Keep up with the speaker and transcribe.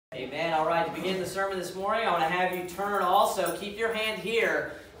Amen. All right, to begin the sermon this morning, I want to have you turn also. Keep your hand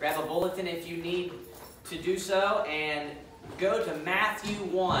here. Grab a bulletin if you need to do so. And go to Matthew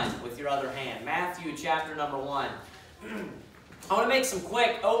 1 with your other hand. Matthew chapter number 1. I want to make some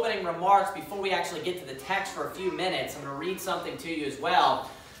quick opening remarks before we actually get to the text for a few minutes. I'm going to read something to you as well.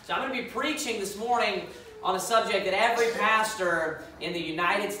 So I'm going to be preaching this morning on a subject that every pastor in the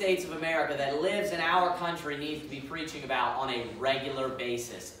United States of America that lives in our country needs to be preaching about on a regular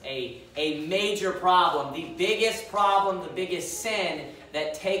basis. A major problem, the biggest sin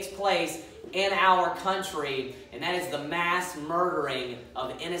that takes place in our country, and that is the mass murdering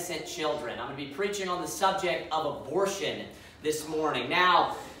of innocent children. I'm going to be preaching on the subject of abortion this morning.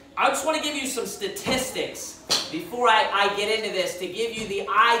 Now, I just want to give you some statistics before I get into this to give you the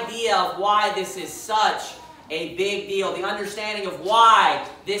idea of why this is such a big deal, the understanding of why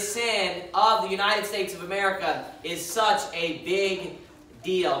this sin of the United States of America is such a big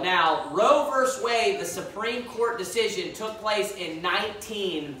deal. Now, Roe v. Wade, the Supreme Court decision, took place in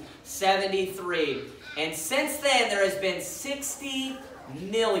 1973. And since then, there has been 60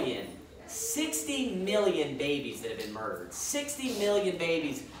 million babies that have been murdered. 60 million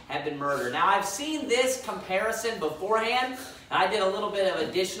babies have been murdered. Now, I've seen this comparison beforehand. I did a little bit of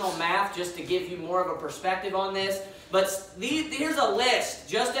additional math just to give you more of a perspective on this. But here's a list,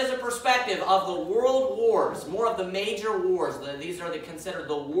 just as a perspective, of the world wars, more of the major wars. These are considered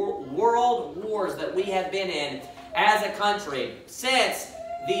the world wars that we have been in as a country since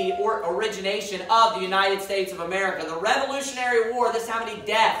the origination of the United States of America. The Revolutionary War, this is how many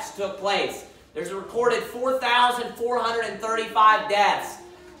deaths took place. There's a recorded 4,435 deaths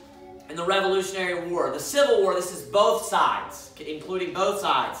in the Revolutionary War. The Civil War, this is both sides, including both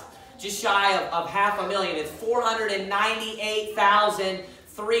sides. Just shy of 500,000. It's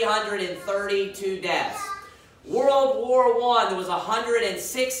 498,332 deaths. World War I, there was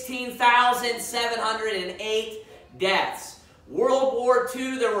 116,708 deaths. World War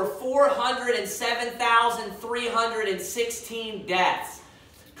II, there were 407,316 deaths.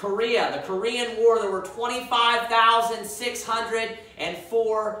 Korea, the Korean War, there were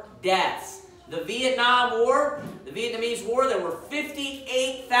 25,604 deaths. The Vietnam War, the Vietnamese War, there were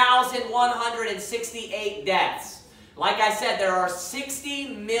 58,168 deaths. Like I said, there are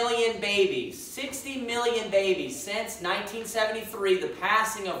 60 million babies since 1973, the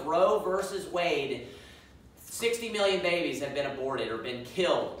passing of Roe versus Wade. 60 million babies have been aborted or been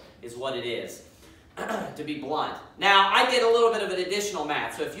killed is what it is, to be blunt. Now, I did a little bit of an additional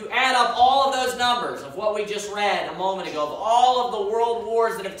math. So if you add up all of those numbers of what we just read a moment ago, of all of the world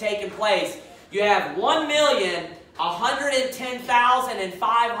wars that have taken place, you have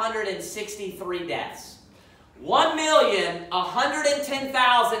 1,110,563 deaths.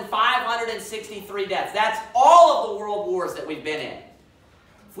 1,110,563 deaths. That's all of the world wars that we've been in.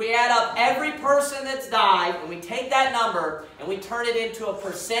 If we add up every person that's died, and we take that number, and we turn it into a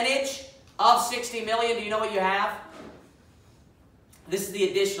percentage of 60 million, do you know what you have? This is the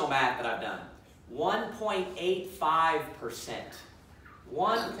additional math that I've done. 1.85%.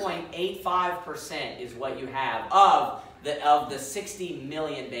 1.85% is what you have of the 60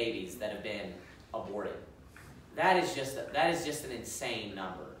 million babies that have been aborted. That is just an insane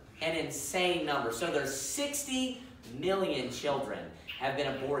number. An insane number. So there's 60 million children have been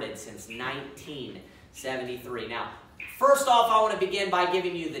aborted since 1973. Now, first off, I want to begin by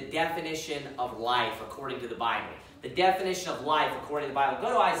giving you the definition of life according to the Bible. The definition of life according to the Bible.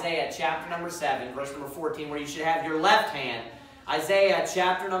 Go to Isaiah chapter number 7, verse number 14, where you should have your left hand. Isaiah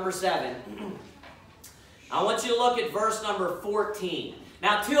chapter number 7. I want you to look at verse number 14.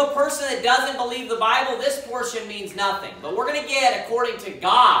 Now, to a person that doesn't believe the Bible, this portion means nothing. But we're going to get, according to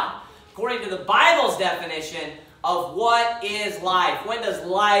God, according to the Bible's definition of what is life. When does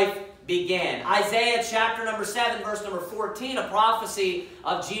life begin? Isaiah chapter number 7, verse number 14, a prophecy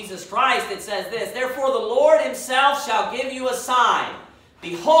of Jesus Christ. It says this, "Therefore the Lord himself shall give you a sign.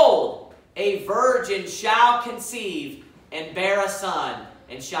 Behold, a virgin shall conceive and bear a son,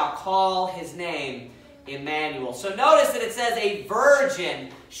 and shall call his name Emmanuel." So notice that it says a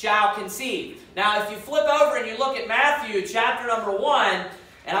virgin shall conceive. Now if you flip over and you look at Matthew chapter number 1,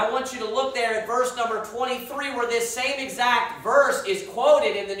 and I want you to look there at verse number 23 where this same exact verse is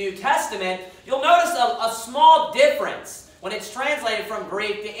quoted in the New Testament, you'll notice a small difference when it's translated from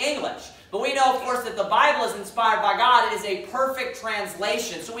Greek to English. But we know, of course, that the Bible is inspired by God. It is a perfect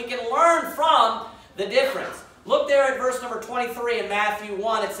translation, so we can learn from the difference. Look there at verse number 23 in Matthew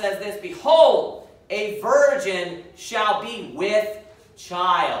 1. It says this, "Behold, a virgin shall be with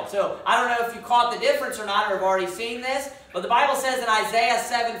child." So I don't know if you caught the difference or not, or have already seen this, but the Bible says in Isaiah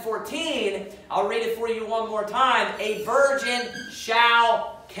 7:14, I'll read it for you one more time, "A virgin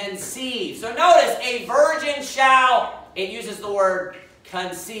shall conceive. So notice, a virgin shall, it uses the word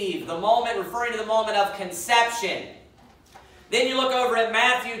conceive, the moment, referring to the moment of conception. Then you look over at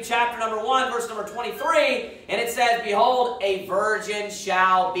Matthew chapter number 1, verse number 23, and it says, behold, a virgin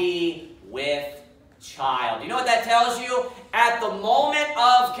shall be with child. Do you know what that tells you? At the moment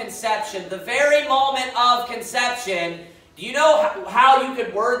of conception, the very moment of conception, do you know how you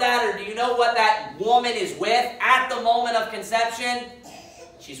could word that, or do you know what that woman is with at the moment of conception?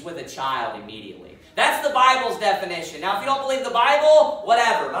 She's with a child immediately. That's the Bible's definition. Now, if you don't believe the Bible,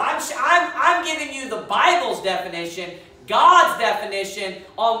 whatever. But I'm giving you the Bible's definition, God's definition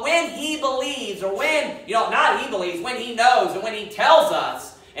on when He believes, or when, not He believes, when He knows, and when He tells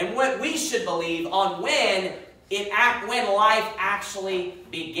us, and what we should believe on when life actually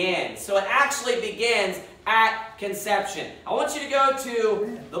begins. So it actually begins at conception. I want you to go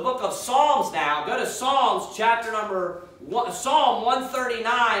to the book of Psalms now. Go to Psalms chapter number Psalm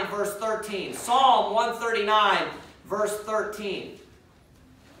 139, verse 13. Psalm 139, verse 13.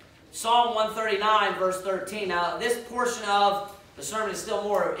 Psalm 139, verse 13. Now, this portion of the sermon is still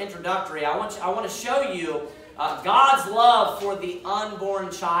more introductory. I want to show you God's love for the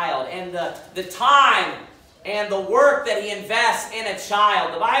unborn child and the time and the work that He invests in a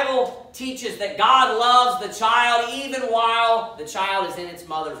child. The Bible teaches that God loves the child even while the child is in its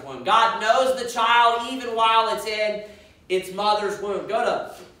mother's womb. God knows the child even while it's in its mother's womb. Go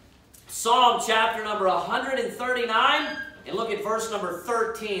to Psalm chapter number 139 and look at verse number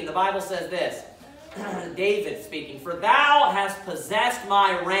 13. The Bible says this. David speaking, for thou hast possessed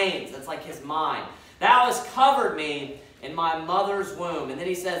my reins. That's like his mind. Thou hast covered me in my mother's womb. And then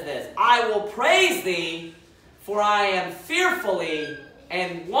he says this, I will praise thee, for I am fearfully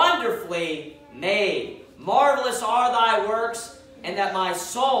and wonderfully made. Marvelous are thy works, and that my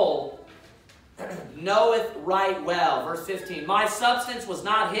soul knoweth right well. Verse 15, my substance was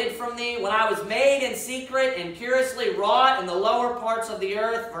not hid from thee when I was made in secret and curiously wrought in the lower parts of the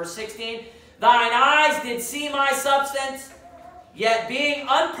earth. Verse 16, thine eyes did see my substance, yet being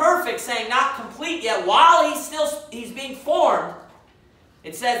unperfect, saying not complete yet, while he's being formed,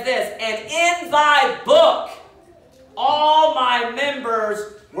 it says this, and in thy book all my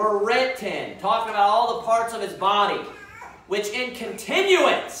members were written, talking about all the parts of his body, which in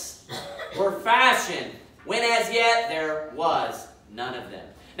continuance were fashioned, when as yet there was none of them.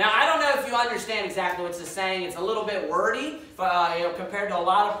 Now, I don't know if you understand exactly what it's saying. It's a little bit wordy compared to a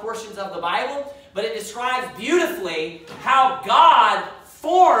lot of portions of the Bible, but it describes beautifully how God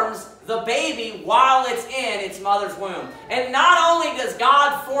forms the baby while it's in its mother's womb. And not only does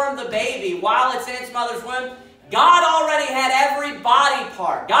God form the baby while it's in its mother's womb, God already had every body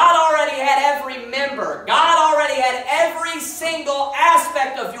part. God already had every member. God already had every single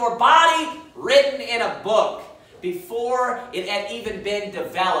aspect of your body written in a book before it had even been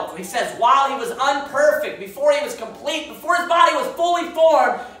developed. He says, while he was unperfect, before he was complete, before his body was fully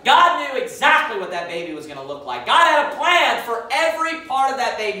formed, God knew exactly what that baby was going to look like. God had a plan for every part of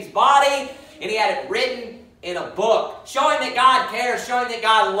that baby's body, and He had it written in a book, showing that God cares, showing that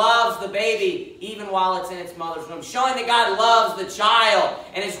God loves the baby even while it's in its mother's womb, showing that God loves the child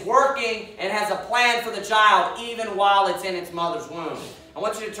and is working and has a plan for the child even while it's in its mother's womb. I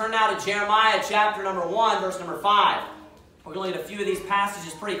want you to turn now to Jeremiah chapter number 1, verse number 5. We're going to look at a few of these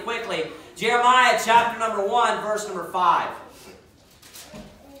passages pretty quickly. Jeremiah chapter number 1, verse number 5.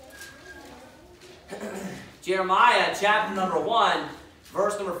 Jeremiah chapter number 1,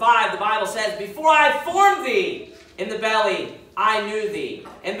 verse number 5, the Bible says, before I formed thee in the belly, I knew thee.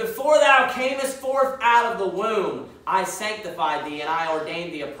 And before thou camest forth out of the womb, I sanctified thee, and I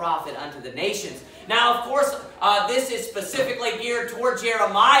ordained thee a prophet unto the nations. Now, of course, this is specifically geared toward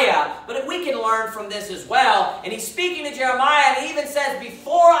Jeremiah, but we can learn from this as well. And he's speaking to Jeremiah, and he even says,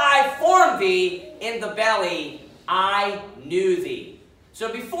 before I formed thee in the belly, I knew thee.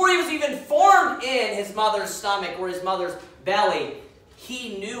 So before he was even formed in his mother's stomach or his mother's belly,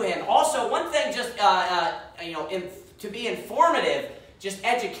 He knew him. Also, one thing just, to be informative, just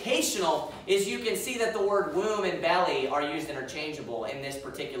educational, is you can see that the word womb and belly are used interchangeable in this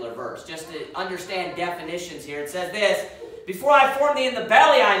particular verse. Just to understand definitions here, it says this, before I formed thee in the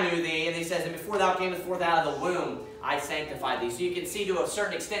belly I knew thee, and he says, and before thou camest forth out of the womb I sanctified thee. So you can see to a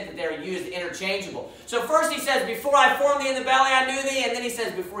certain extent that they're used interchangeable. So first he says, before I formed thee in the belly I knew thee, and then he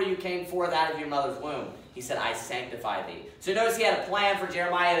says, before you came forth out of your mother's womb, he said, I sanctified thee. So notice he had a plan for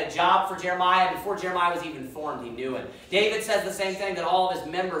Jeremiah, had a job for Jeremiah. Before Jeremiah was even formed, he knew him. David says the same thing, that all of his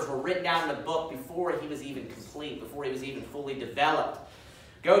members were written down in a book before he was even complete, before he was even fully developed.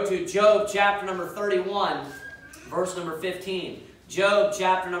 Go to Job chapter number 31, verse number 15. Job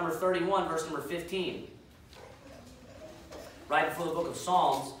chapter number 31, verse number 15. right before the book of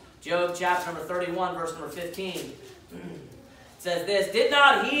Psalms. Job chapter number 31, verse number 15. It says this, "Did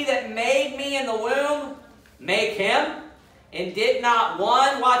not he that made me in the womb make him? And did not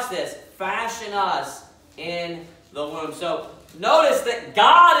one," watch this, "fashion us in the womb?" So notice that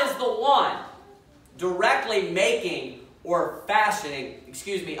God is the one directly making or fashioning,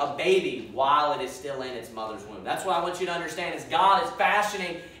 a baby while it is still in its mother's womb. That's what I want you to understand, is God is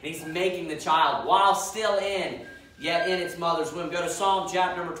fashioning and He's making the child while still yet in its mother's womb. Go to Psalm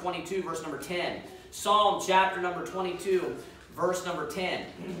chapter number 22, verse number 10. Psalm chapter number 22, verse number 10.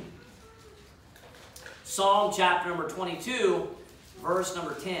 Psalm chapter number 22, verse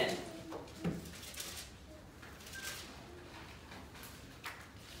number 10.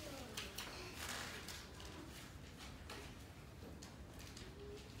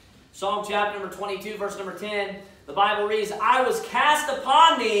 Psalm chapter number 22, verse number 10, the Bible reads, "I was cast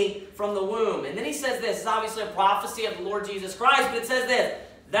upon thee from the womb." And then he says this, it's obviously a prophecy of the Lord Jesus Christ, but it says this,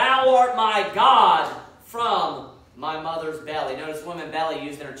 "Thou art my God from my mother's belly." Notice womb and belly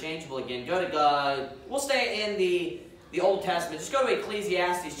used interchangeable again. Go to God. We'll stay in the Old Testament. Just go to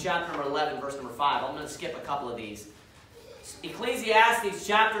Ecclesiastes chapter number 11, verse number 5. I'm going to skip a couple of these. Ecclesiastes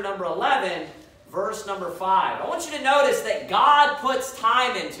chapter number 11, verse number 5. I want you to notice that God puts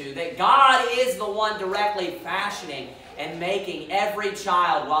time into, that God is the one directly fashioning and making every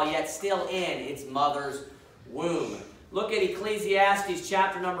child while yet still in its mother's womb. Look at Ecclesiastes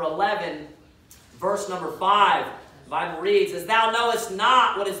chapter number 11, verse number 5. The Bible reads, "As thou knowest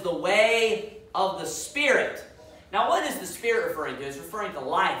not what is the way of the Spirit." Now, what is the Spirit referring to? It's referring to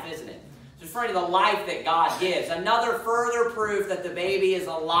life, isn't it? It's referring to the life that God gives. Another further proof that the baby is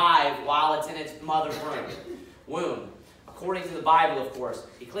alive while it's in its mother's womb. According to the Bible, of course.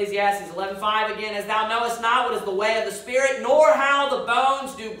 Ecclesiastes 11:5 again, "As thou knowest not what is the way of the Spirit, nor how the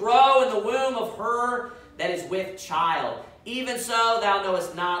bones do grow in the womb of her that is with child. Even so thou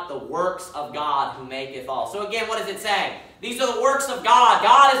knowest not the works of God who maketh all." So again, what is it saying? These are the works of God.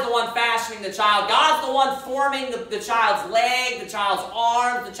 God is the one fashioning the child. God's the one forming the child's leg, the child's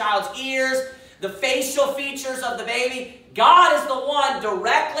arms, the child's ears, the facial features of the baby. God is the one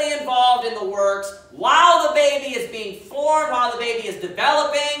directly involved in the works while the baby is being formed, while the baby is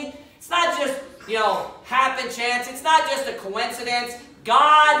developing. It's not just, happen chance. It's not just a coincidence.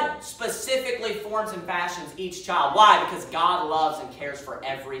 God specifically forms and fashions each child. Why? Because God loves and cares for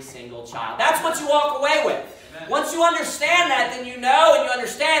every single child. That's what you walk away with. Amen. Once you understand that, then you know and you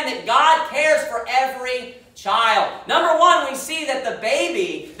understand that God cares for every child. Number one, we see that the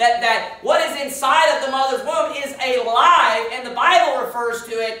baby, that what is inside of the mother's womb is alive, and the Bible refers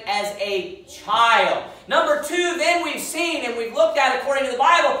to it as a child. Number two, then we've seen and we've looked at, according to the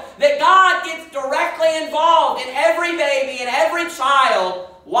Bible, that God gets directly involved in every baby and every child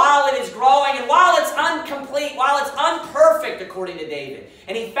while it is growing and while it's incomplete, while it's unperfect, according to David.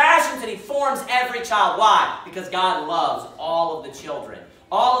 And He fashions and He forms every child. Why? Because God loves all of the children.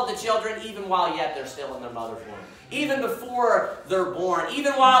 All of the children, even while yet they're still in their mother's womb. Even before they're born.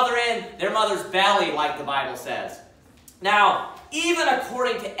 Even while they're in their mother's belly, like the Bible says. Now, even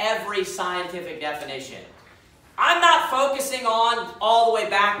according to every scientific definition, I'm not focusing on all the way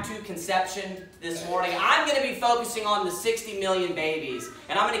back to conception this morning. I'm going to be focusing on the 60 million babies.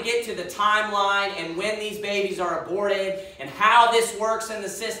 And I'm going to get to the timeline and when these babies are aborted and how this works in the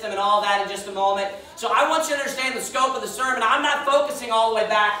system and all that in just a moment. So I want you to understand the scope of the sermon. I'm not focusing all the way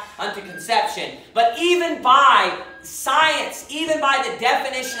back unto conception. But even by science, even by the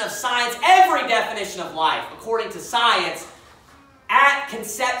definition of science, every definition of life, according to science, at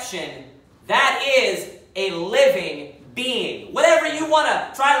conception, that is a living being. Whatever you want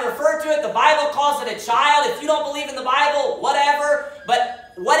to try to refer to it, the Bible calls it a child. If you don't believe in the Bible, whatever.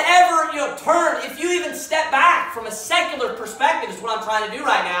 But whatever, term, if you even step back from a secular perspective, is what I'm trying to do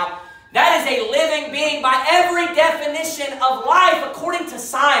right now, that is a living being by every definition of life according to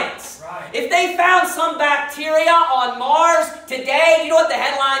science. Right. If they found some bacteria on Mars today, you know what the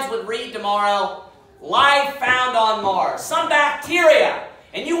headlines would read tomorrow? Life found on Mars. Some bacteria.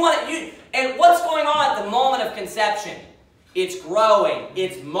 And what's going on at the moment of conception? It's growing.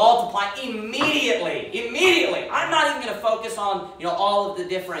 It's multiplying immediately. I'm not even going to focus on all of the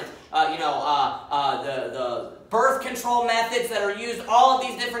different the birth control methods that are used, all of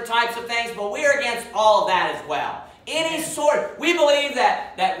these different types of things, but we're against all of that as well. Any sort. We believe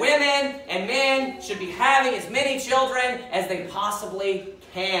that women and men should be having as many children as they possibly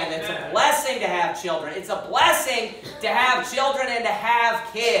can. It's a blessing to have children. It's a blessing to have children and to have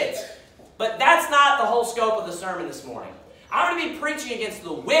kids. But that's not the whole scope of the sermon this morning. I'm going to be preaching against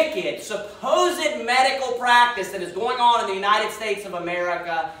the wicked, supposed medical practice that is going on in the United States of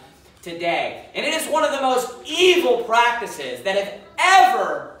America today. And it is one of the most evil practices that have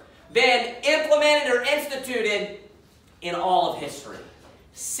ever been implemented or instituted in all of history.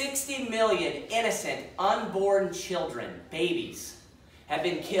 60 million innocent, unborn children, babies, have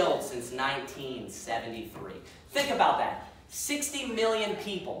been killed since 1973. Think about that. 60 million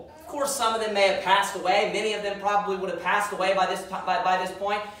people. Of course, some of them may have passed away. Many of them probably would have passed away by this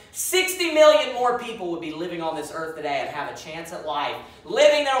point. 60 million more people would be living on this earth today and have a chance at life.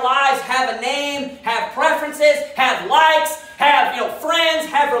 Living their lives, have a name, have preferences, have likes, have friends,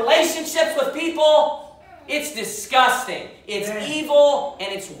 have relationships with people. It's disgusting. It's evil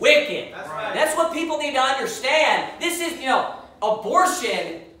and it's wicked. That's right. That's what people need to understand. This is,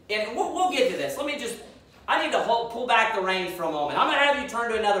 abortion, and we'll get to this. I need to pull back the reins for a moment. I'm going to have you turn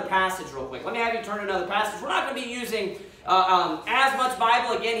to another passage real quick. Let me have you turn to another passage. We're not going to be using as much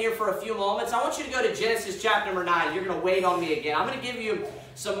Bible again here for a few moments. I want you to go to Genesis chapter number 9. You're going to wait on me again. I'm going to give you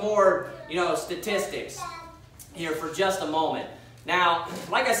some more, statistics here for just a moment. Now,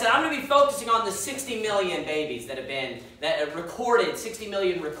 like I said, I'm going to be focusing on the 60 million babies that have been recorded, 60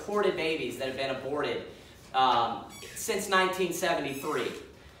 million recorded babies that have been aborted since 1973.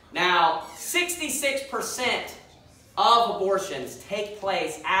 Now, 66% of abortions take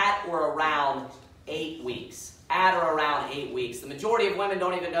place at or around 8 weeks. At or around 8 weeks. The majority of women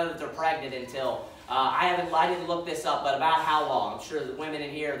don't even know that they're pregnant until, I didn't look this up, but about how long? I'm sure the women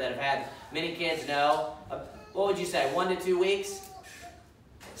in here that have had many kids know. What would you say, 1 to 2 weeks?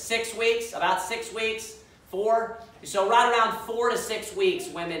 6 weeks? About 6 weeks? 4? So right around 4 to 6 weeks,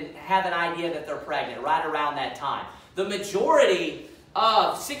 women have an idea that they're pregnant, right around that time. The majority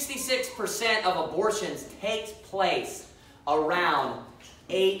of 66% of abortions takes place around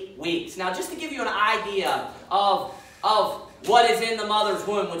 8 weeks. Now, just to give you an idea of what is in the mother's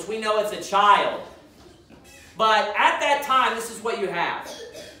womb, which we know it's a child. But at that time, this is what you have.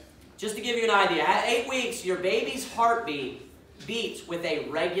 Just to give you an idea, at 8 weeks, your baby's heartbeat beats with a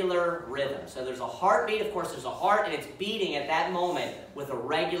regular rhythm. So there's a heartbeat, of course, there's a heart, and it's beating at that moment with a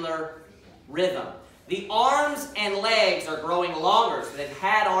regular rhythm. The arms and legs are growing longer. So they've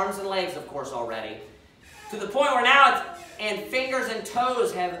had arms and legs, of course, already. To the point where now and fingers and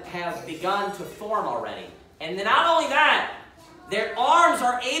toes have begun to form already. And then not only that, their arms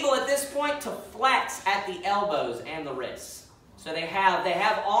are able at this point to flex at the elbows and the wrists. So they have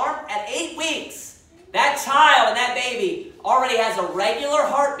arm at 8 weeks. That child and that baby already has a regular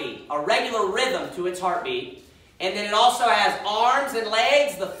heartbeat, a regular rhythm to its heartbeat. And then it also has arms and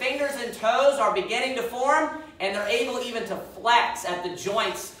legs. The fingers and toes are beginning to form, and they're able even to flex at the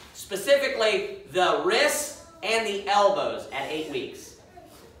joints, specifically the wrists and the elbows at 8 weeks.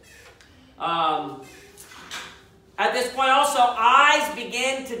 At this point also, eyes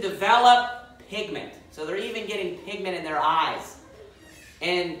begin to develop pigment. So they're even getting pigment in their eyes.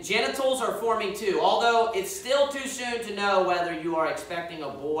 And genitals are forming too, although it's still too soon to know whether you are expecting a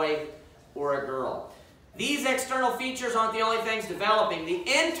boy or a girl. These external features aren't the only things developing. The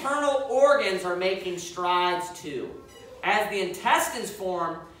internal organs are making strides too. As the intestines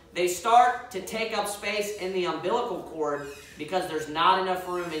form, they start to take up space in the umbilical cord because there's not enough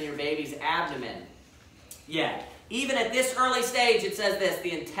room in your baby's abdomen yet. Even at this early stage, it says this: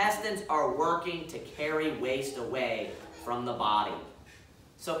 the intestines are working to carry waste away from the body.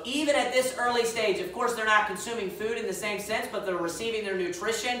 So even at this early stage, of course, they're not consuming food in the same sense, but they're receiving their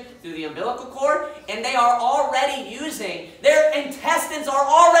nutrition through the umbilical cord, and they are already their intestines are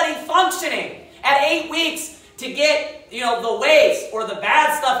already functioning at 8 weeks to get, the waste or the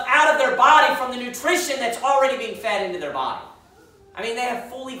bad stuff out of their body from the nutrition that's already being fed into their body. I mean, they have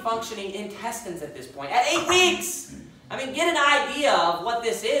fully functioning intestines at this point, at 8 weeks. I mean, get an idea of what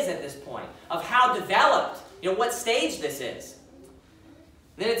this is at this point, of how developed, what stage this is.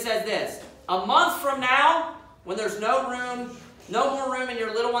 Then it says this: a month from now, when there's no more room in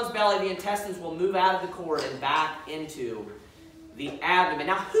your little one's belly, the intestines will move out of the cord and back into the abdomen.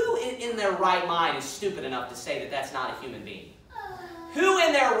 Now, who in their right mind is stupid enough to say that that's not a human being? Who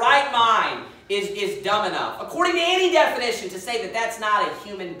in their right mind is dumb enough, according to any definition, to say that that's not a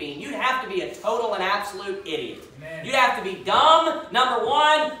human being? You'd have to be a total and absolute idiot. Amen. You'd have to be dumb, number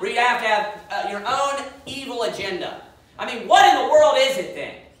one, or you'd have to have your own evil agenda. I mean, what in the world is it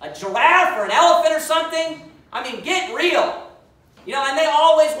then? A giraffe or an elephant or something? I mean, get real. And they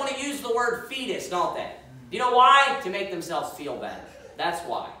always want to use the word fetus, don't they? You know why? To make themselves feel better. That's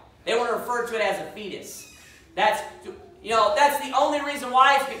why. They want to refer to it as a fetus. That's the only reason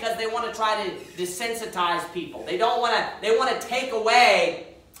why. It's because they want to try to desensitize people. They want to take away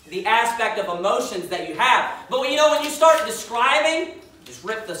the aspect of emotions that you have. But when you start describing, just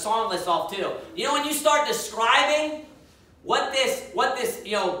rip the song list off too. When you start describing what this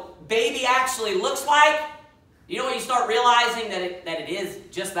baby actually looks like, you know when you start realizing that it is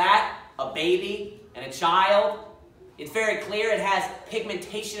just that, a baby and a child? It's very clear. It has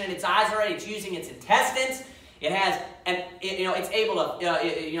pigmentation in its eyes already. It's using its intestines. It has, it's able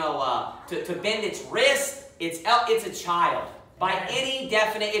to bend its wrist. It's a child. By any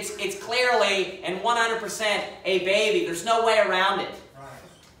definite, it's clearly and 100% a baby. There's no way around it.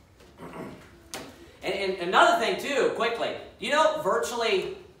 And another thing too, quickly,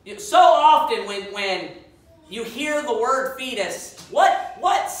 virtually, so often when you hear the word fetus,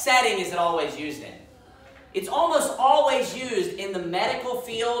 what setting is it always used in? It's almost always used in the medical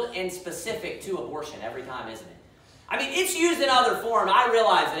field and specific to abortion every time, isn't it? I mean, it's used in other forms. I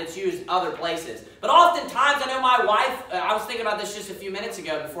realize that it's used other places. But oftentimes, I know my wife, I was thinking about this just a few minutes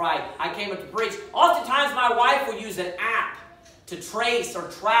ago before I came up to preach. Oftentimes, my wife will use an app to trace or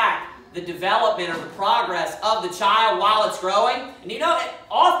track the development or the progress of the child while it's growing. And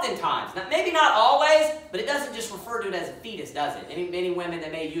oftentimes, maybe not always, but it doesn't just refer to it as a fetus, does it? Many women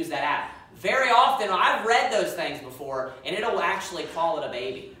that may use that app. Very often, I've read those things before, and it'll actually call it a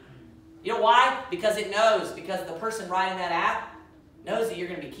baby. You know why? Because it knows, because the person writing that app knows that you're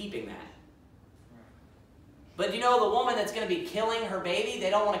going to be keeping that. But the woman that's going to be killing her baby,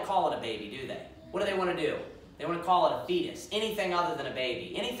 they don't want to call it a baby, do they? What do they want to do? They want to call it a fetus. Anything other than a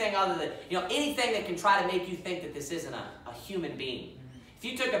baby. Anything other than, anything that can try to make you think that this isn't a human being. If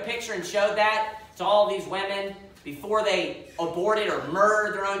you took a picture and showed that to all these women before they aborted or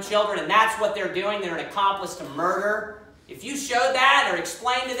murdered their own children, and that's what they're doing, they're an accomplice to murder. If you showed that or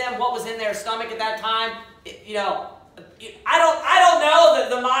explained to them what was in their stomach at that time, I don't know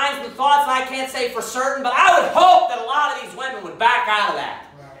the minds, the thoughts, and I can't say for certain, but I would hope that a lot of these women would back out of that.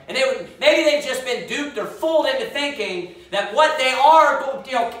 And maybe they've just been duped or fooled into thinking that what they are,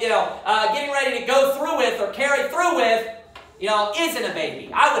 getting ready to go through with or carry through with, isn't a baby.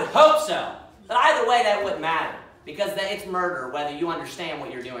 I would hope so. But either way, that wouldn't matter because it's murder, whether you understand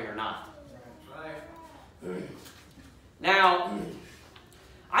what you're doing or not. Right. Now,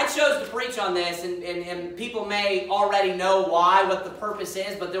 I chose to preach on this, and people may already know why, what the purpose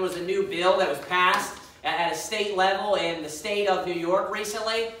is, but there was a new bill that was passed at a state level in the state of New York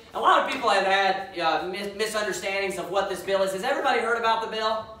recently. A lot of people have had misunderstandings of what this bill is. Has everybody heard about the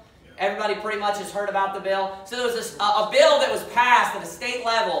bill? Everybody pretty much has heard about the bill. So there was a bill that was passed at a state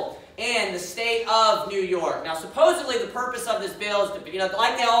level in the state of New York. Now, supposedly the purpose of this bill is to,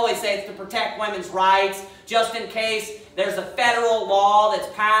 like they always say, it's to protect women's rights, just in case there's a federal law that's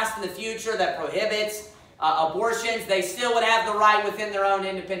passed in the future that prohibits abortions. They still would have the right within their own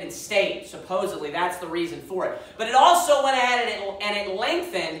independent state. Supposedly, that's the reason for it. But it also went ahead and it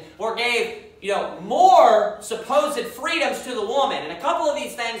lengthened or gave more supposed freedoms to the woman. And a couple of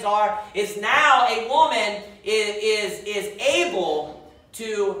these things is now a woman is able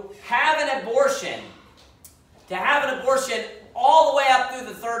to have an abortion, all the way up through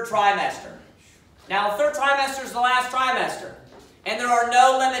the third trimester. Now, the third trimester is the last trimester, and there are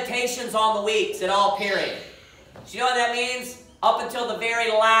no limitations on the weeks at all, period. So you know what that means? Up until the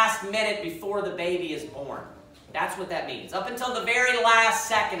very last minute before the baby is born. That's what that means. Up until the very last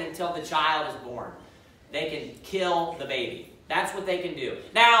second until the child is born. They can kill the baby. That's what they can do.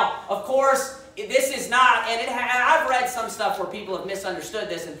 Now, of course, this is not, and I've read some stuff where people have misunderstood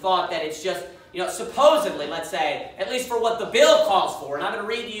this and thought that it's just, supposedly, let's say, at least for what the bill calls for, and I'm going to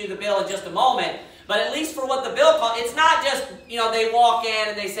read you the bill in just a moment, but at least for what the bill calls, it's not just, they walk in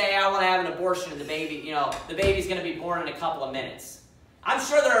and they say, I want to have an abortion and the baby, the baby's going to be born in a couple of minutes. I'm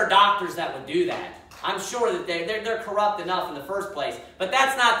sure there are doctors that would do that. I'm sure that they're corrupt enough in the first place, but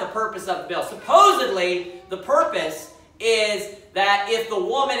that's not the purpose of the bill. Supposedly, the purpose is that if the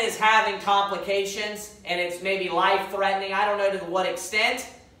woman is having complications and it's maybe life-threatening, I don't know to what extent,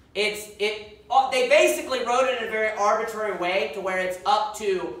 they basically wrote it in a very arbitrary way to where it's up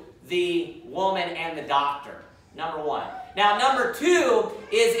to the woman and the doctor, number one. Now, number two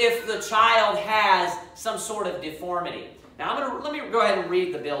is if the child has some sort of deformity. Now, let me go ahead and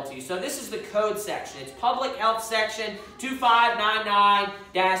read the bill to you. So this is the code section. It's Public Health Section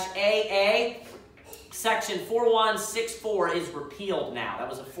 2599-AA. Section 4164 is repealed now. That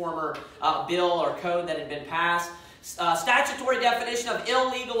was a former bill or code that had been passed. Statutory definition of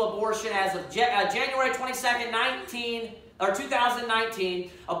illegal abortion as of January 22nd, 2019.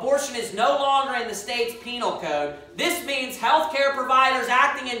 Abortion is no longer in the state's penal code. This means healthcare providers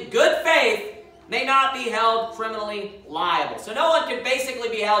acting in good faith may not be held criminally liable. So no one can basically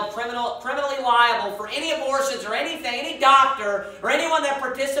be held criminally liable for any abortions or anything, any doctor or anyone that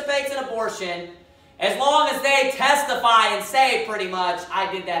participates in abortion. As long as they testify and say pretty much,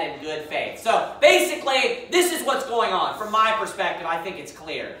 I did that in good faith. So basically, this is what's going on. From my perspective, I think it's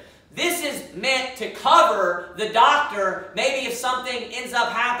clear. This is meant to cover the doctor, maybe if something ends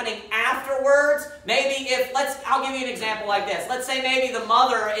up happening afterwards. Maybe if, I'll give you an example like this. Let's say maybe the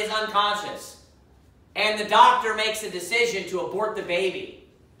mother is unconscious and the doctor makes a decision to abort the baby.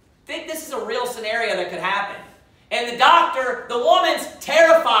 Think this is a real scenario that could happen. And the doctor, the woman's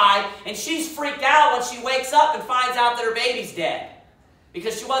terrified and she's freaked out when she wakes up and finds out that her baby's dead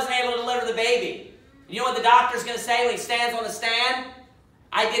because she wasn't able to deliver the baby. You know what the doctor's going to say when he stands on the stand?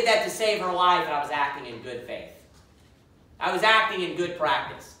 I did that to save her life, and I was acting in good faith. I was acting in good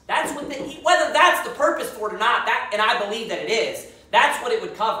practice. That's what whether that's the purpose for it or not, and I believe that it is, that's what it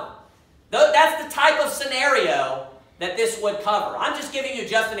would cover. That's the type of scenario that this would cover. I'm just giving you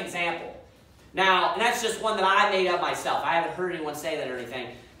just an example. Now, and that's just one that I made up myself. I haven't heard anyone say that or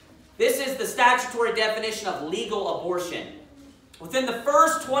anything. This is the statutory definition of legal abortion. Within the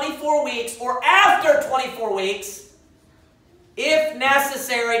first 24 weeks or after 24 weeks, if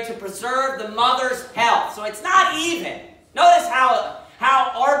necessary to preserve the mother's health. So it's not even. Notice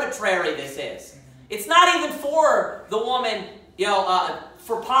how arbitrary this is. It's not even for the woman,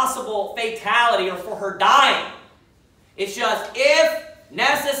 for possible fatality or for her dying. It's just if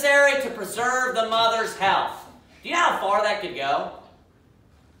necessary to preserve the mother's health. Do you know how far that could go?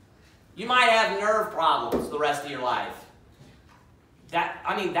 You might have nerve problems the rest of your life. That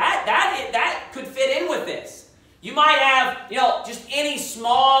could fit in with this. You might have, just any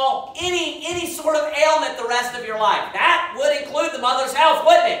sort of ailment the rest of your life. That would include the mother's health,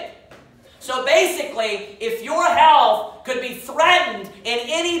 wouldn't it? So basically, if your health could be threatened in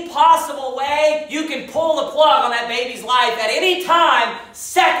any possible way, you can pull the plug on that baby's life at any time,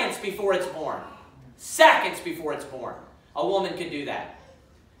 seconds before it's born. Seconds before it's born. A woman could do that.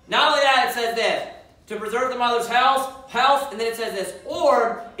 Not only that, it says this, to preserve the mother's health, and then it says this,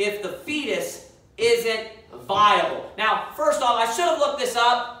 or if the fetus isn't viable. Now, first off, I should have looked this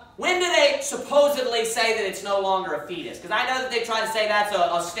up. When do they supposedly say that it's no longer a fetus? Because I know that they try to say that's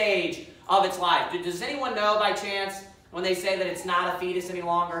a stage of its life. Does anyone know by chance when they say that it's not a fetus any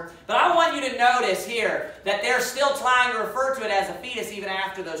longer? But I want you to notice here that they're still trying to refer to it as a fetus even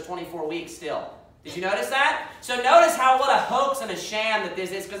after those 24 weeks still. Did you notice that? So notice what a hoax and a sham that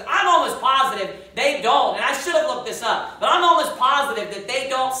this is, because I'm almost positive they don't, and I should have looked this up, but I'm almost positive that they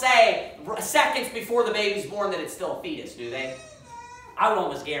don't say seconds before the baby's born that it's still a fetus, do they? I would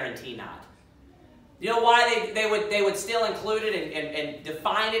almost guarantee not. You know why they would still include it and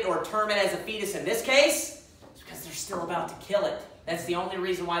define it or term it as a fetus in this case? It's because they're still about to kill it. That's the only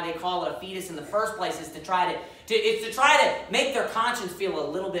reason why they call it a fetus in the first place, is to try to make their conscience feel a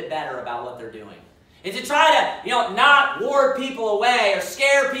little bit better about what they're doing. Is to try to, not ward people away or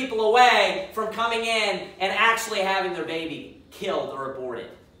scare people away from coming in and actually having their baby killed or aborted.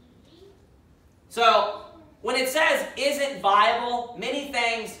 So, when it says isn't viable, many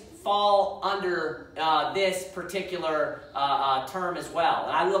things fall under this particular term as well.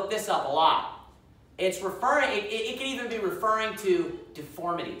 And I looked this up a lot. It's referring, it could even be referring to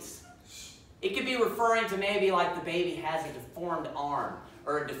deformities. It could be referring to maybe like the baby has a deformed arm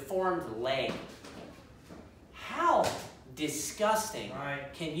or a deformed leg. How disgusting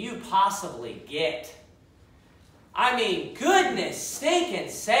can you possibly get? I mean, goodness stinking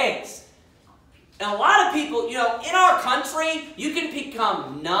sakes. And a lot of people, in our country, you can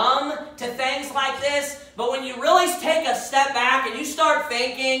become numb to things like this, but when you really take a step back and you start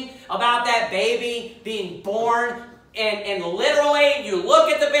thinking about that baby being born, and literally you look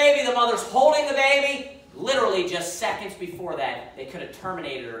at the baby, the mother's holding the baby, literally just seconds before that, they could have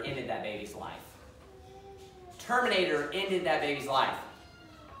terminated or ended that baby's life. Terminated or ended that baby's life.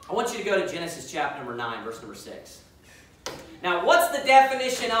 I want you to go to Genesis chapter number 9, verse number 6. Now, what's the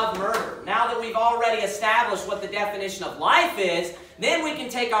definition of murder? Now that we've already established what the definition of life is, then we can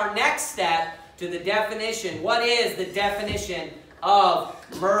take our next step to the definition. What is the definition of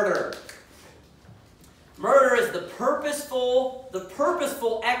murder? Murder is the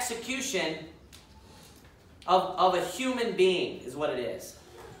purposeful execution of a human being, is what it is.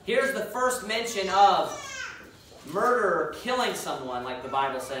 Here's the first mention of murder, or killing someone, like the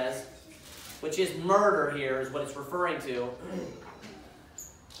Bible says, which is murder here, is what it's referring to.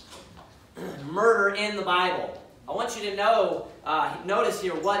 Murder in the Bible. I want you to know, notice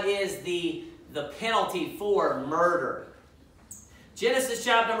here, what is the penalty for murder. Genesis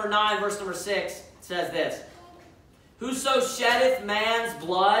chapter number 9, verse number 6 says this. Whoso sheddeth man's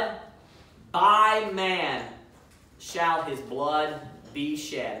blood, by man shall his blood be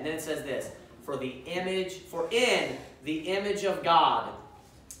shed. And then it says this. For in the image of God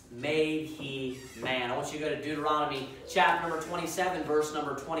made he man. I want you to go to Deuteronomy chapter number 27, verse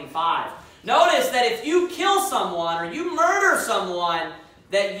number 25. Notice that if you kill someone or you murder someone,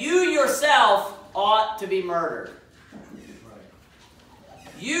 that you yourself ought to be murdered.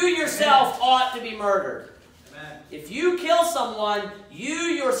 You yourself ought to be murdered. If you kill someone, you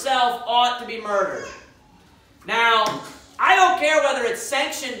yourself ought to be murdered. Now, I don't care whether it's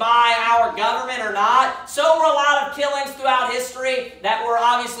sanctioned by our government or not. So were a lot of killings throughout history that were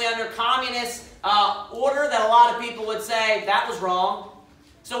obviously under communist order that a lot of people would say that was wrong.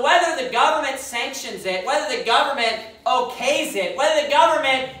 So whether the government sanctions it, whether the government okays it, whether the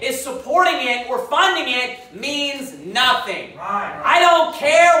government is supporting it or funding it means nothing. Right. I don't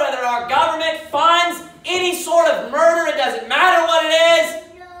care whether our government funds any sort of murder. It doesn't matter what it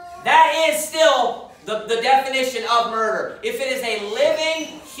is. That is still the definition of murder. If it is a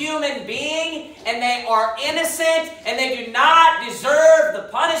living human being and they are innocent and they do not deserve the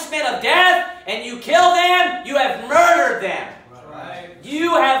punishment of death and you kill them, you have murdered them. Right.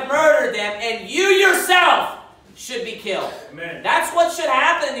 You have murdered them and you yourself should be killed. Amen. That's what should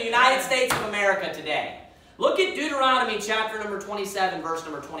happen in the United States of America today. Look at Deuteronomy chapter number 27, verse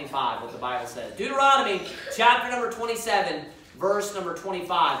number 25, what the Bible says. Deuteronomy chapter number 27, verse number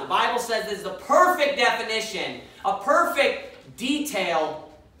 25. The Bible says this is the perfect definition, a perfect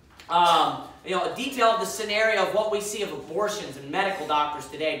detail, a detail of the scenario of what we see of abortions and medical doctors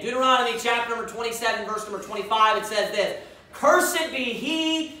today. Deuteronomy chapter number 27, verse number 25, it says this: "Cursed be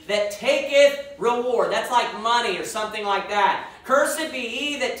he that taketh reward." That's like money or something like that. "Cursed be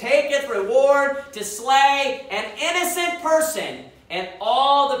he that taketh reward to slay an innocent person." And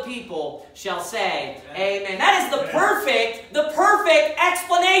all the people shall say, Amen. That is the perfect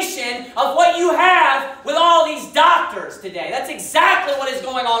explanation of what you have with all these doctors today. That's exactly what is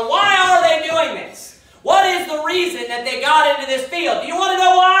going on. Why are they doing this? What is the reason that they got into this field? Do you want to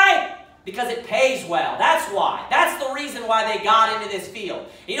know why? Because it pays well. That's why. That's the reason why they got into this field.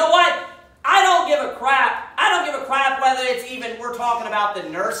 You know what? I don't give a crap. I don't give a crap whether it's even, we're talking about the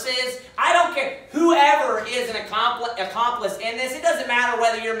nurses. I don't care. Whoever is an accomplice in this, it doesn't matter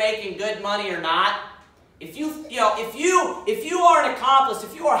whether you're making good money or not. If you are an accomplice,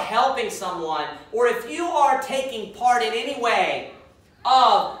 if you are helping someone, or if you are taking part in any way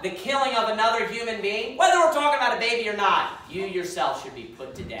of the killing of another human being, whether we're talking about a baby or not, you yourself should be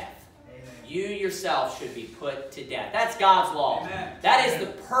put to death. Amen. You yourself should be put to death. That's God's law. Amen. That is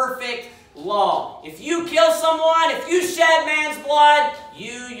the perfect law. If you kill someone, if you shed man's blood,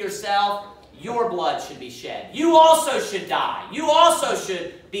 you yourself, your blood should be shed. You also should die. You also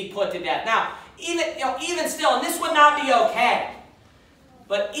should be put to death. Now, even still, and this would not be okay,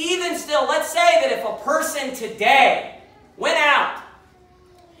 but even still, let's say that if a person today went out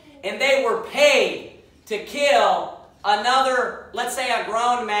and they were paid to kill another, let's say a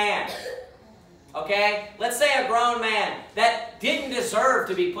grown man, okay? Let's say a grown man that didn't deserve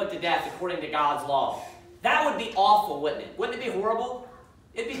to be put to death according to God's law. That would be awful, wouldn't it? Wouldn't it be horrible?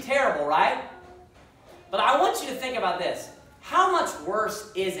 It'd be terrible, right? But I want you to think about this. How much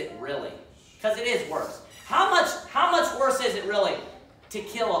worse is it really? Because it is worse. How much worse is it really to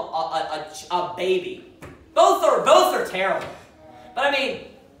kill a baby? Both are terrible. But I mean,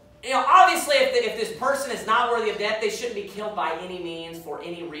 obviously if this person is not worthy of death, they shouldn't be killed by any means, for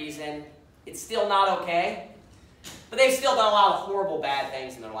any reason. It's still not okay. But they've still done a lot of horrible, bad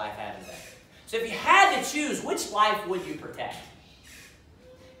things in their life, haven't they? So if you had to choose, which life would you protect?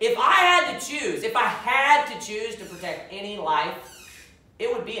 If I had to choose to protect any life,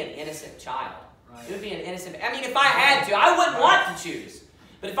 it would be an innocent child. Right. It would be an innocent... I mean, if I had to, I wouldn't want to choose.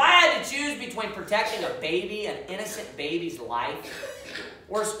 But if I had to choose between protecting a baby, an innocent baby's life,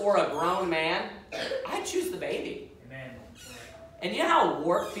 or a grown man, I'd choose the baby. Amen. And you know how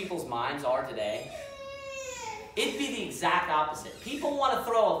warped people's minds are today? It'd be the exact opposite. People want to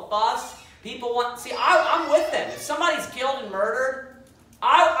throw a fuss. People want... See, I'm with them. If somebody's killed and murdered,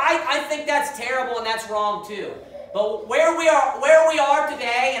 I think that's terrible and that's wrong too. But where we are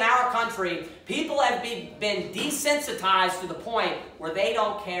today in our country, people have been desensitized to the point where they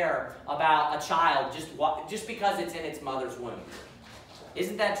don't care about a child just because it's in its mother's womb.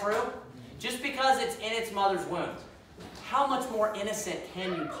 Isn't that true? Just because it's in its mother's womb. How much more innocent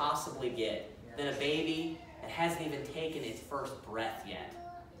can you possibly get than a baby that hasn't even taken its first breath yet?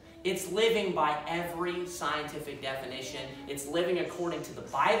 It's living by every scientific definition. It's living according to the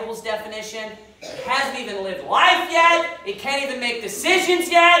Bible's definition. It hasn't even lived life yet. It can't even make decisions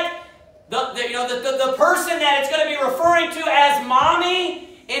yet. The person that it's going to be referring to as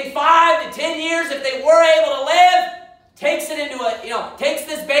mommy in 5 to 10 years, if they were able to live, takes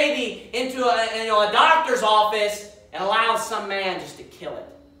this baby into a doctor's office and allows some man just to kill it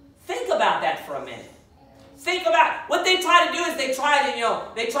Think about that for a minute. Think about what they try to do is they try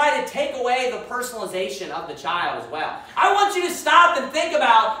to take away the personalization of the child as well. I want you to stop and think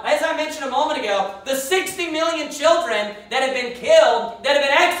about, as I mentioned a moment ago, the 60 million children that have been killed, that have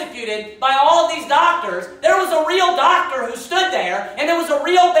been executed by all of these doctors. There was a real doctor who stood there, and there was a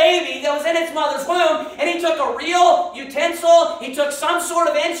real baby that was in its mother's womb, and he took a real utensil, he took some sort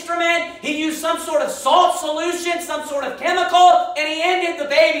of instrument, he used some sort of salt solution, some sort of chemical, and he ended the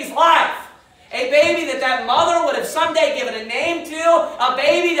baby's life. A baby that mother would have someday given a name to, a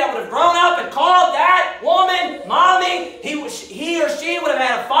baby that would have grown up and called that woman Mommy. He or she would have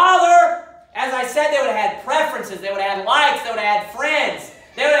had a father. As I said, they would have had preferences. They would have had likes. They would have had friends.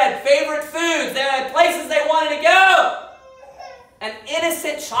 They would have had favorite foods. They would have had places they wanted to go. An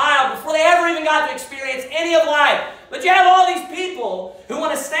innocent child before they ever even got to experience any of life. But you have all these people who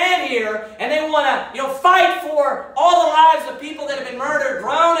want to stand here and they want to, fight for all the lives of people that have been murdered,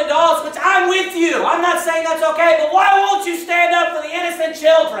 grown adults, which I'm with you. I'm not saying that's okay, but why won't you stand up for the innocent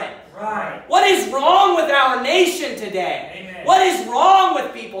children? Right. What is wrong with our nation today? Amen. What is wrong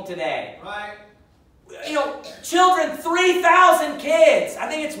with people today? Right. Children, 3,000 kids. I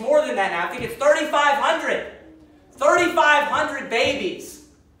think it's more than that now. I think it's 3,500. 3,500 babies.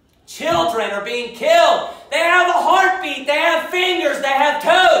 Children are being killed. They have a heartbeat. They have fingers. They have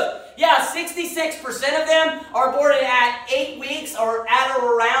toes. Yeah, 66% of them are aborted at 8 weeks or at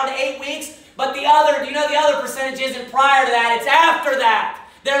or around 8 weeks. But the other percentage isn't prior to that. It's after that.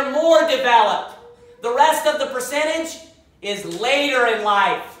 They're more developed. The rest of the percentage is later in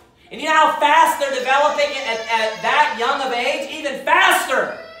life. And you know how fast they're developing at that young of age? Even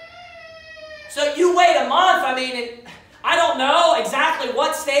faster. So you wait a month, I don't know exactly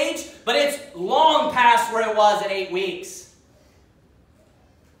what stage, but it's long past where it was at 8 weeks.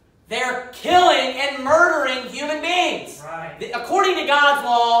 They're killing and murdering human beings. Right. According to God's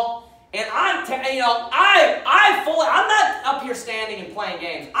law, and I'm not up here standing and playing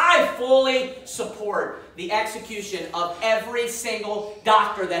games. I fully support the execution of every single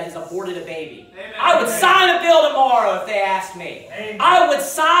doctor that has aborted a baby. Amen. I would sign a bill tomorrow if they asked me. Amen. I would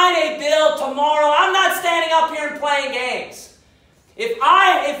sign a bill tomorrow. I'm not standing up here and playing games. If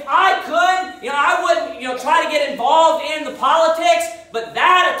I could, I wouldn't, try to get involved in the politics, but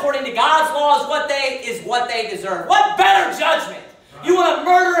that, according to God's law, is what they deserve. What better judgment? You want to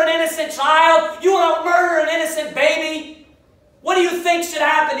murder an innocent child? You want to murder an innocent baby? What do you think should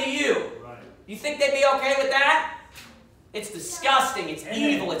happen to you? Right. You think they'd be okay with that? It's disgusting. It's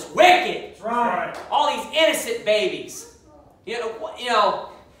evil. It's wicked. That's right. All these innocent babies. Go to,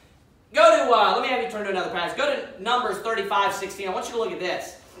 let me have you turn to another passage. Go to Numbers 35:16. I want you to look at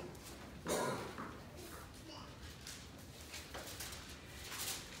this.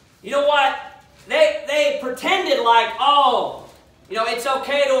 You know what? They pretended like, it's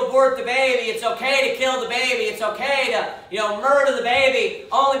okay to abort the baby. It's okay to kill the baby. It's okay to, murder the baby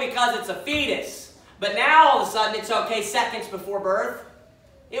only because it's a fetus. But now all of a sudden it's okay seconds before birth.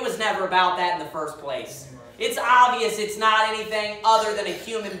 It was never about that in the first place. It's obvious it's not anything other than a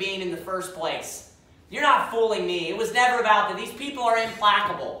human being in the first place. You're not fooling me. It was never about that. These people are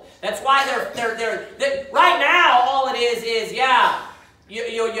implacable. That's why they're right now. All it is you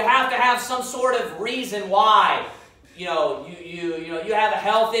have to have some sort of reason why. You have a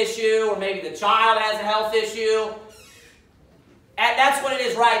health issue, or maybe the child has a health issue. And that's what it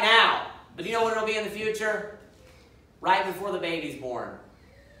is right now. But you know what it'll be in the future? Right before the baby's born.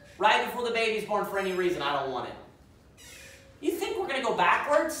 Right before the baby's born for any reason. I don't want it. You think we're going to go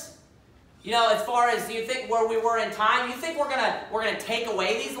backwards? As far as you think where we were in time, you think we're gonna take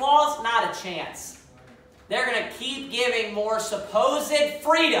away these laws? Not a chance. They're going to keep giving more supposed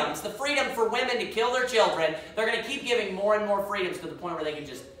freedoms, the freedom for women to kill their children. They're going to keep giving more and more freedoms to the point where they can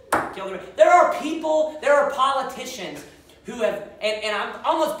just kill them. There are politicians who have, and I'm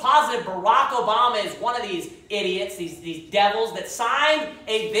almost positive Barack Obama is one of these idiots, these devils that signed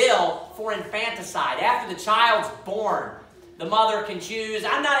a bill for infanticide. After the child's born, the mother can choose.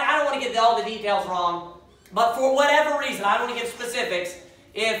 I don't want to get all the details wrong, but for whatever reason, I don't want to give specifics,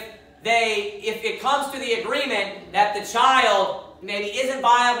 if it comes to the agreement that the child maybe isn't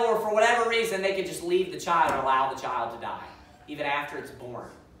viable or for whatever reason, they could just leave the child or allow the child to die, even after it's born.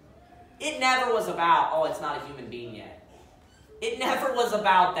 It never was about, it's not a human being yet. It never was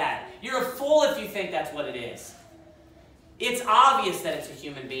about that. You're a fool if you think that's what it is. It's obvious that it's a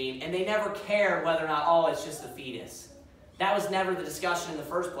human being, and they never cared whether or not, it's just a fetus. That was never the discussion in the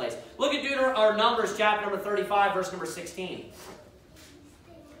first place. Look at Numbers chapter number 35, verse number 16.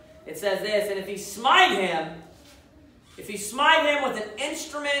 It says this, and if he smite him with an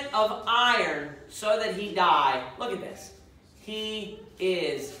instrument of iron so that he die, look at this, he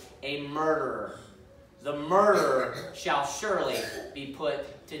is a murderer. The murderer shall surely be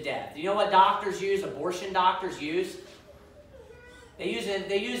put to death. You know what doctors use, abortion doctors use? They use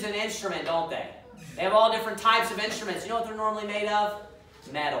an instrument, don't they? They have all different types of instruments. You know what they're normally made of?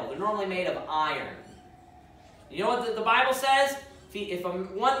 Metal. They're normally made of iron. You know what the Bible says? If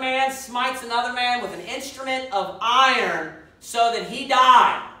one man smites another man with an instrument of iron so that he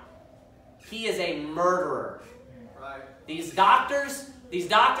die, he is a murderer. Right. These doctors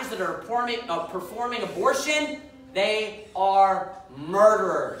that are performing abortion, they are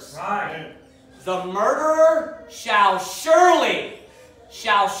murderers. Right. The murderer shall surely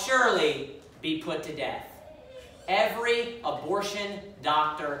be put to death. Every abortion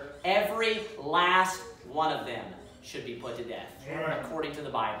doctor, every last one of them should be put to death, according to the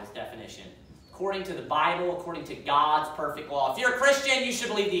Bible's definition. According to the Bible, according to God's perfect law. If you're a Christian, you should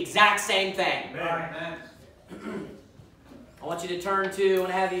believe the exact same thing. Amen. I want you to turn to, I want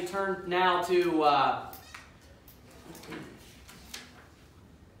to have you turn now to,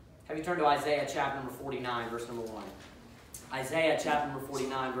 have you turn to Isaiah chapter number 49, verse number 1. Isaiah chapter number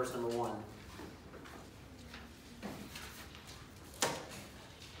 49, verse number 1.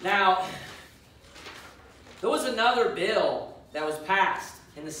 Now, there was another bill that was passed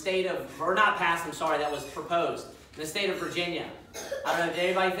in the state of, or not passed, I'm sorry, that was proposed in the state of Virginia. I don't know,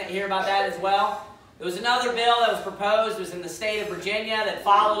 did anybody hear about that as well? There was another bill that was proposed. It was in the state of Virginia that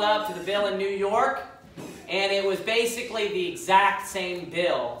followed up to the bill in New York. And it was basically the exact same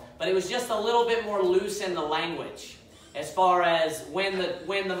bill, but it was just a little bit more loose in the language as far as when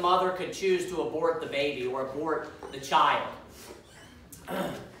the mother could choose to abort the baby or abort the child.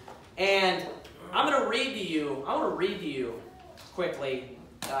 And I'm going to read to you quickly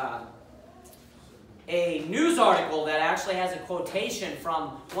a news article that actually has a quotation from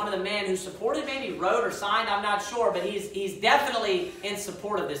one of the men who supported, maybe wrote or signed, I'm not sure, but he's definitely in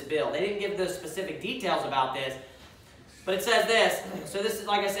support of this bill. They didn't give the specific details about this, but it says this. So this is,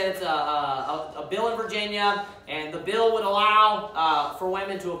 like I said, it's a bill in Virginia, and the bill would allow for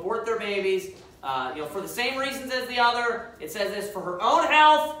women to abort their babies for the same reasons as the other. It says this: for her own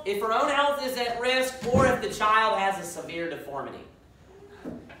health, if her own health is at risk, or if the child has a severe deformity.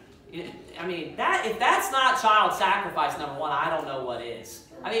 I mean, if that's not child sacrifice, number one, I don't know what is.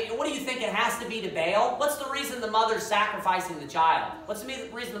 I mean, what do you think it has to be to bail? What's the reason the mother's sacrificing the child? What's the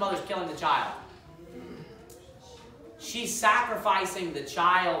reason the mother's killing the child? She's sacrificing the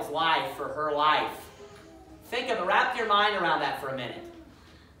child's life for her life. Think of it. Wrap your mind around that for a minute.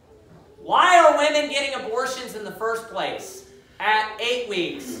 Why are women getting abortions in the first place at 8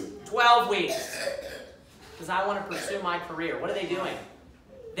 weeks, 12 weeks? Because I want to pursue my career. What are they doing?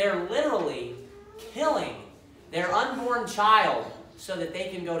 They're literally killing their unborn child so that they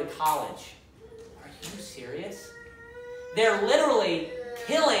can go to college. Are you serious? They're literally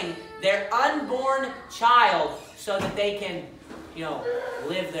killing their unborn child so that they can,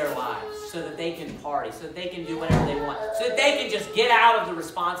 live their lives, so that they can party, so that they can do whatever they want, so that they can just get out of the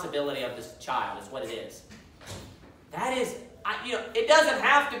responsibility of this child, is what it is. That is, it doesn't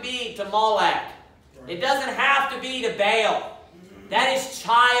have to be to Molech. It doesn't have to be to Baal. That is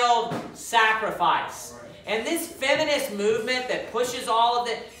child sacrifice. And this feminist movement that pushes all of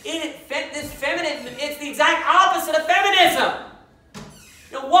it's the exact opposite of feminism.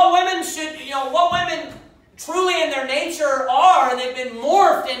 What women truly in their nature are, and they've been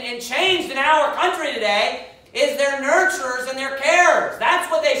morphed and changed in our country today, is they're nurturers and they're carers. That's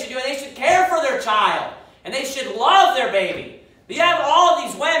what they should do. And they should care for their child. And they should love their baby. You have all of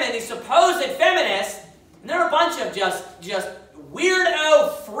these women, these supposed feminists, and they're a bunch of just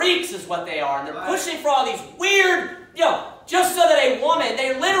weirdo freaks is what they are. And they're pushing for all these weird, just so that a woman,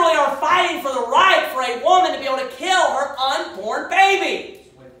 they literally are fighting for the right for a woman to be able to kill her unborn baby.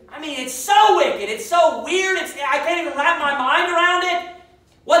 I mean, it's so wicked. It's so weird. I can't even wrap my mind around it.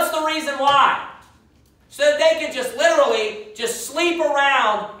 What's the reason why? So that they can just literally just sleep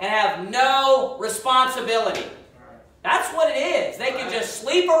around and have no responsibility. That's what it is. They can just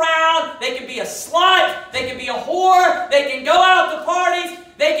sleep around. They can be a slut. They can be a whore. They can go out to parties.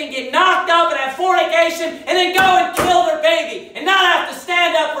 They can get knocked up and have fornication and then go and kill their baby and not have to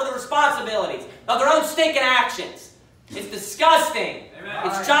stand up for the responsibilities of their own stinking actions. It's disgusting. Amen.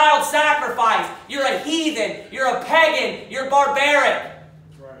 It's child sacrifice. You're a heathen. You're a pagan. You're barbaric.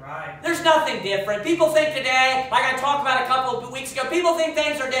 Right. There's nothing different. People think today, like I talked about a couple of weeks ago, people think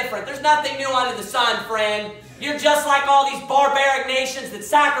things are different. There's nothing new under the sun, friend. You're just like all these barbaric nations that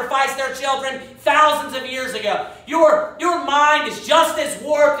sacrificed their children thousands of years ago. Your mind is just as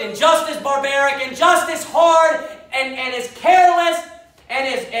warped and just as barbaric and just as hard and as careless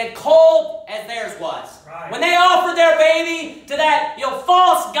and cold as theirs was. Right. When they offered their baby to that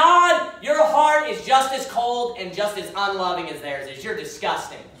false god just as unloving as theirs is. You're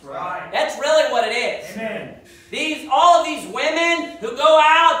disgusting. Right. That's really what it is. Amen. All of these women who go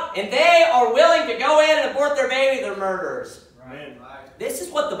out and they are willing to go in and abort their baby, they're murderers. Right. This is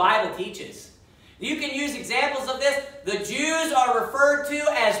what the Bible teaches. You can use examples of this. The Jews are referred to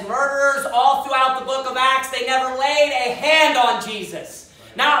as murderers all throughout the book of Acts. They never laid a hand on Jesus.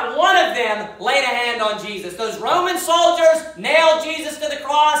 Not one of them laid a hand on Jesus. Those Roman soldiers nailed Jesus to the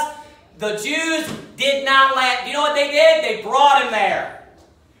cross. The Jews did not land. Do you know what they did? They brought him there.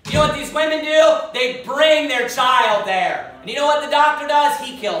 You know what these women do? They bring their child there. And you know what the doctor does?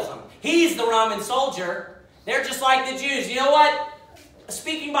 He kills them. He's the Roman soldier. They're just like the Jews. You know what?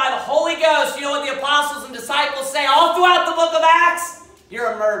 Speaking by the Holy Ghost, you know what the apostles and disciples say all throughout the book of Acts?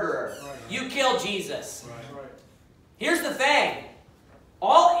 You're a murderer. You killed Jesus. Here's the thing.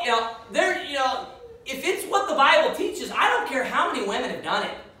 If it's what the Bible teaches, I don't care how many women have done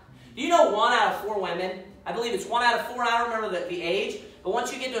it. Do you know 1 out of 4 women? I believe it's 1 out of 4. I don't remember the age. But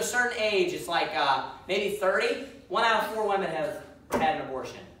once you get to a certain age, it's like maybe 30. 1 out of 4 women have had an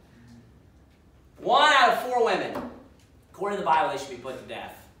abortion. 1 out of 4 women. According to the Bible, they should be put to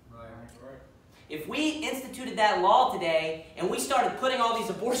death. If we instituted that law today and we started putting all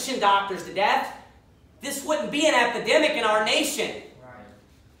these abortion doctors to death, this wouldn't be an epidemic in our nation.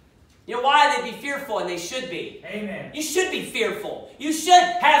 You know why? They'd be fearful, and they should be. Amen. You should be fearful. You should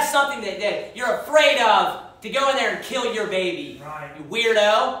have something that you're afraid of to go in there and kill your baby. Right. You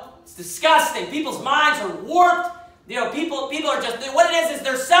weirdo. It's disgusting. People's minds are warped. You know, people are just, what it is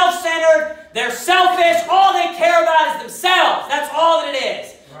they're self-centered, they're selfish, all they care about is themselves. That's all that it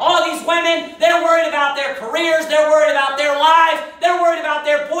is. Right. All these women, they're worried about their careers, they're worried about their lives, they're worried about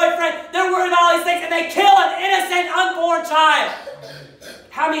their boyfriend, they're worried about all these things, and they kill an innocent, unborn child.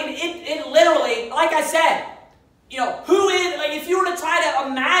 I mean, it literally, like I said, you know, if you were to try to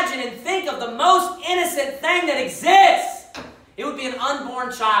imagine and think of the most innocent thing that exists, it would be an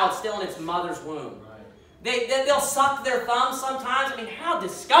unborn child still in its mother's womb. They'll suck their thumbs sometimes. I mean, how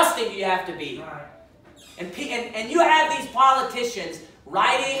disgusting do you have to be? Right. And you have these politicians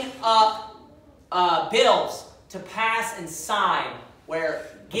writing up bills to pass and sign where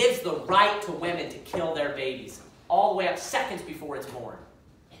it gives the right to women to kill their babies all the way up seconds before it's born.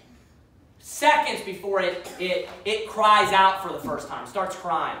 Seconds before it cries out for the first time, starts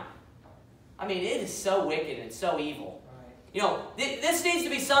crying. I mean, it is so wicked and so evil. Right. You know, this needs to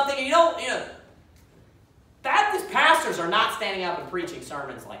be something, you know, Baptist pastors are not standing up and preaching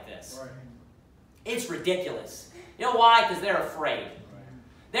sermons like this. Right. It's ridiculous. You know why? Because they're afraid. Right.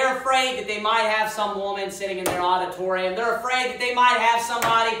 They're afraid that they might have some woman sitting in their auditorium. They're afraid that they might have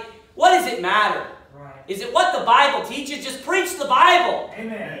somebody. What does it matter? Right. Is it what the Bible teaches? Just preach the Bible.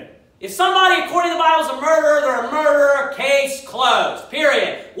 Amen. If somebody, according to the Bible, is a murderer, they're a murderer, case closed.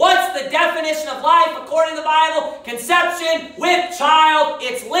 Period. What's the definition of life according to the Bible? Conception with child.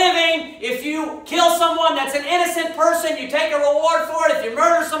 It's living. If you kill someone that's an innocent person, you take a reward for it. If you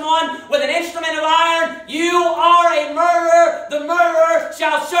murder someone with an instrument of iron, you are a murderer. The murderer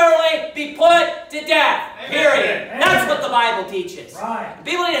shall surely be put to death. Period. Amen. That's what the Bible teaches. Right.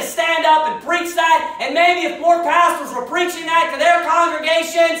 People need to stand up and preach that, and maybe if more pastors were preaching that to their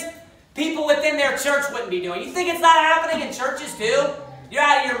congregations, people within their church wouldn't be doing it. You think it's not happening in churches too? You're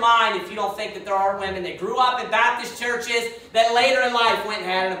out of your mind if you don't think that there are women that grew up in Baptist churches that later in life went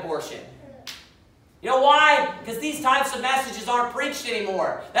and had an abortion. You know why? Because these types of messages aren't preached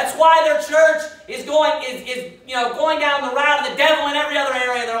anymore. That's why their church is going down the route of the devil in every other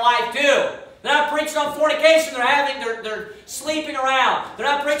area of their life too. They're not preaching on fornication. They're sleeping around. They're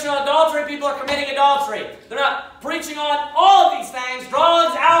not preaching on adultery. People are committing adultery. They're not preaching on all of these things,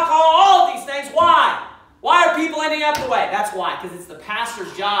 drugs, alcohol, all of these things. Why? Why are people ending up the way? That's why, because it's the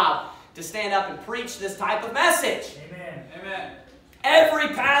pastor's job to stand up and preach this type of message. Amen. Amen. Every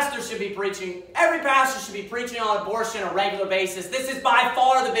pastor should be preaching. Every pastor should be preaching on abortion on a regular basis. This is by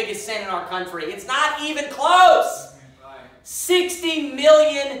far the biggest sin in our country. It's not even close. 60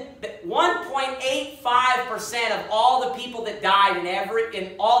 million, 1.85% of all the people that died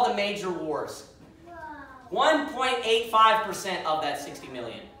in all the major wars. 1.85% of that 60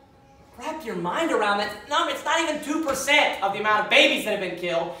 million. Wrap your mind around that number. It's not even 2% of the amount of babies that have been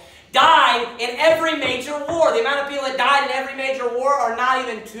killed died in every major war. The amount of people that died in every major war are not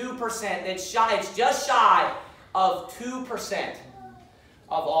even 2%. It's just shy of 2%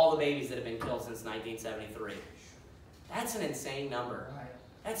 of all the babies that have been killed since 1973. That's an insane number.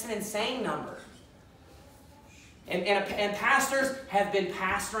 That's an insane number. And pastors have been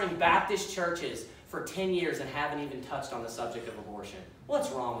pastoring Baptist churches for 10 years and haven't even touched on the subject of abortion.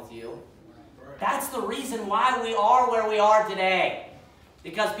 What's wrong with you? That's the reason why we are where we are today.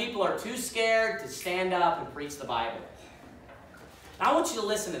 Because people are too scared to stand up and preach the Bible. Now, I want you to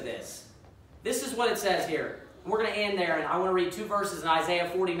listen to this. This is what it says here. We're going to end there, and I want to read 2 verses in Isaiah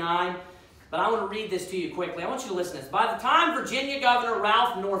 49, but I want to read this to you quickly. I want you to listen to this. By the time Virginia Governor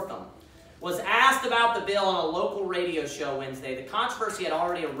Ralph Northam was asked about the bill on a local radio show Wednesday, the controversy had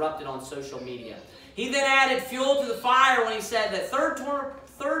already erupted on social media. He then added fuel to the fire when he said that third-term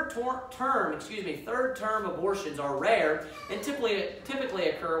abortions are rare and typically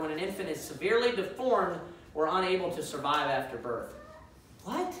occur when an infant is severely deformed or unable to survive after birth.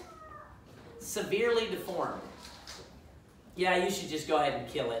 What? Severely deformed. Yeah, you should just go ahead and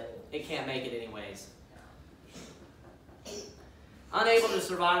kill it. It can't make it anyways. Unable to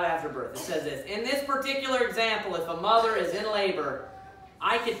survive after birth. It says this. In this particular example, if a mother is in labor,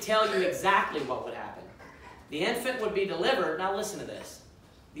 I could tell you exactly what would happen. The infant would be delivered. Now listen to this.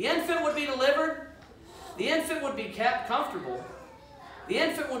 The infant would be delivered. The infant would be kept comfortable. The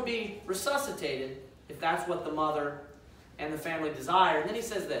infant would be resuscitated if that's what the mother and the family desire. And then he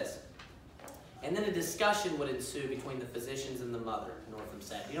says this. And then a discussion would ensue between the physicians and the mother, Northam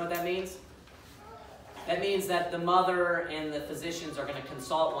said. You know what that means? That means that the mother and the physicians are going to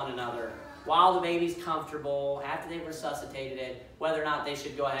consult one another while the baby's comfortable, after they've resuscitated it, whether or not they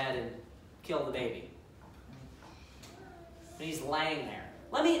should go ahead and kill the baby. And he's laying there.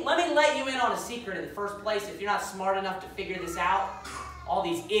 Let me let you in on a secret in the first place if you're not smart enough to figure this out. All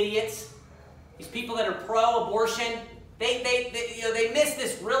these idiots, these people that are pro-abortion, they miss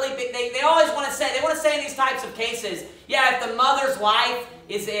this really big. They always want to say in these types of cases, yeah, if the mother's life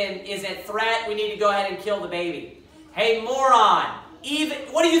is at threat, we need to go ahead and kill the baby. Hey, moron!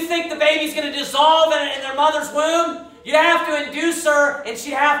 What do you think the baby's going to dissolve in their mother's womb? You have to induce her, and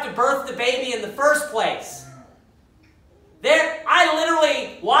she'd have to birth the baby in the first place. I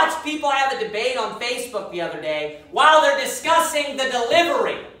literally watched people have a debate on Facebook the other day while they're discussing the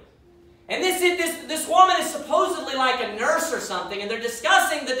delivery. And this woman is supposedly like a nurse or something, and they're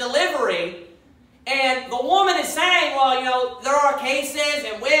discussing the delivery. And the woman is saying, well, there are cases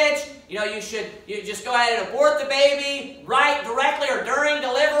in which, you just go ahead and abort the baby right directly or during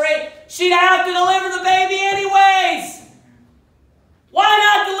delivery. She'd have to deliver the baby anyways. Why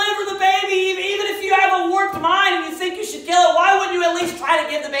not deliver the baby? Even if you have a warped mind and you think you should kill it, why wouldn't you at least try to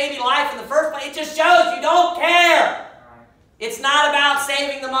give the baby life in the first place? It just shows you don't care. It's not about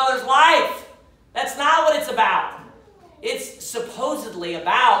saving the mother's life. That's not what it's about. It's supposedly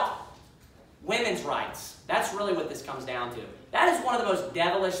about women's rights. That's really what this comes down to. That is one of the most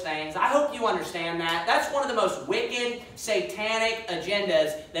devilish things. I hope you understand that. That's one of the most wicked, satanic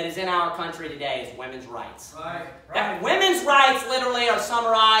agendas that is in our country today is women's rights. Right. That women's rights literally are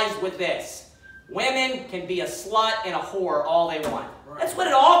summarized with this. Women can be a slut and a whore all they want. Right. That's what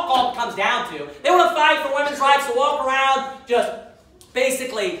it all comes down to. They want to fight for women's rights to walk around just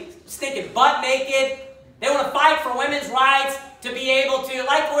basically stinking butt naked. They want to fight for women's rights to be able to,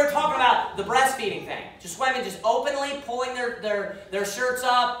 like we were talking about, the breastfeeding thing. Just women just openly pulling their shirts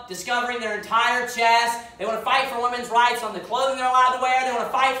up, discovering their entire chest. They want to fight for women's rights on the clothing they're allowed to wear. They want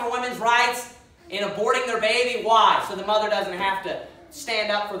to fight for women's rights in aborting their baby. Why? So the mother doesn't have to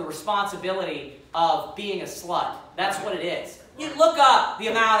stand up for the responsibility of being a slut. That's what it is. You look up the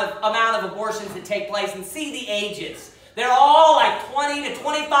amount of abortions that take place and see the ages. They're all like 20 to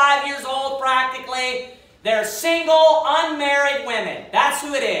 25 years old practically. They're single, unmarried women. That's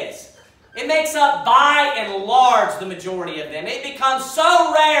who it is. It makes up by and large the majority of them. It becomes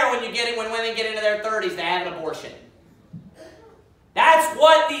so rare when women get into their 30s to have an abortion. That's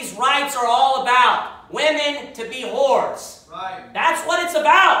what these rights are all about. Women to be whores. Right. That's what it's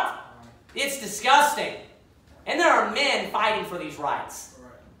about. It's disgusting. And there are men fighting for these rights.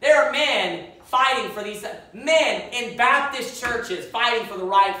 Right. There are men fighting for these men in Baptist churches fighting for the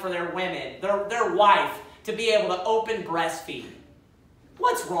right for their women, their wife, to be able to open breastfeed.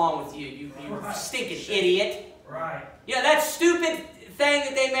 What's wrong with you, you stinking idiot? Right. Yeah, that stupid thing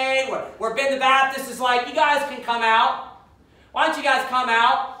that they made where Ben the Baptist is like, you guys can come out. Why don't you guys come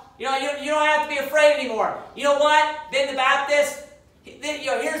out? You don't have to be afraid anymore. You know what? Ben the Baptist,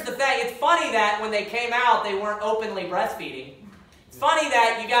 here's the thing. It's funny that when they came out, they weren't openly breastfeeding. It's funny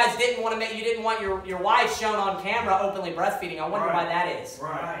that you guys didn't want your wife shown on camera openly breastfeeding. I wonder why that is.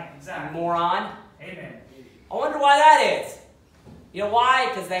 Right, exactly. Moron. Amen. I wonder why that is. You know why?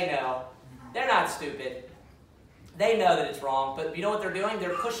 Because they know. They're not stupid. They know that it's wrong, but you know what they're doing?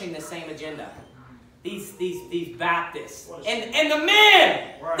 They're pushing the same agenda. These Baptists. And the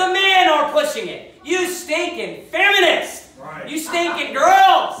men! Right. The men are pushing it. You stinking feminists! Right. You stinking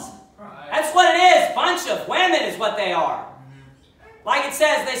girls! Right. That's what it is. Bunch of women is what they are. Like it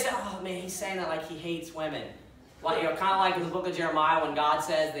says, they say, oh man, he's saying that like he hates women. Well, kind of like in the book of Jeremiah when God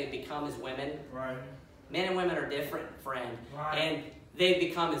says they become as women. Right. Men and women are different, friend. Right. And they've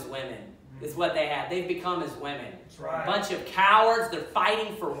become as women. Is what they have. They've become as women. That's right. A bunch of cowards. They're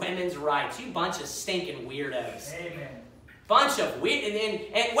fighting for women's rights. You bunch of stinking weirdos. Amen. Bunch of weird.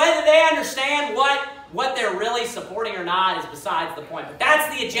 And whether they understand what they're really supporting or not is besides the point. But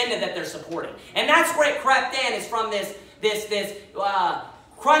that's the agenda that they're supporting. And that's where it crept in. Is from this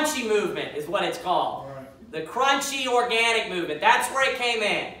crunchy movement is what it's called. Right. The crunchy organic movement. That's where it came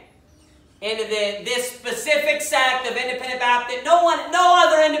in. Into this specific sect of independent Baptist. No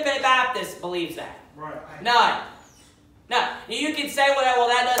other independent Baptist believes that. Right. None. You can say, well,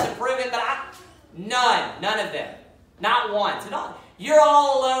 that doesn't prove it, but none of them. Not one. So you're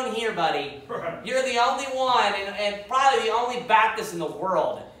all alone here, buddy. Right. You're the only one, and probably the only Baptist in the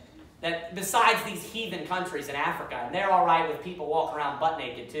world that, besides these heathen countries in Africa, and they're all right with people walking around butt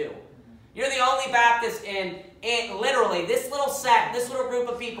naked too. You're the only Baptist in literally this little sect, this little group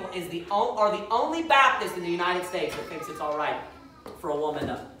of people are the only Baptist in the United States that thinks it's all right for a woman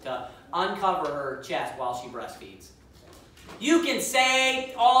to uncover her chest while she breastfeeds. You can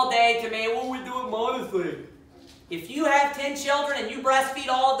say all day to me, well, we do it modestly. If you have 10 children and you breastfeed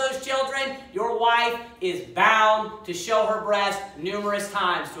all of those children, your wife is bound to show her breast numerous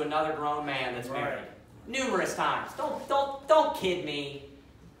times to another grown man that's married. Numerous times. Don't kid me.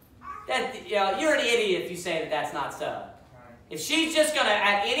 You're an idiot if you say that that's not so. Right. If she's just going to,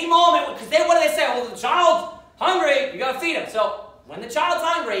 at any moment, because what do they say? Well, the child's hungry, you got to feed him. So, when the child's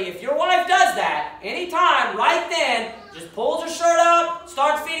hungry, if your wife does that, anytime, right then, just pulls her shirt up,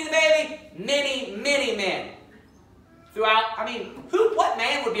 starts feeding the baby, many, many men. Throughout, what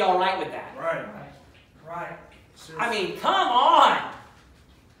man would be all right with that? Right. Seriously. Come on.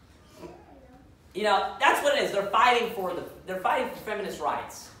 That's what it is. They're fighting for feminist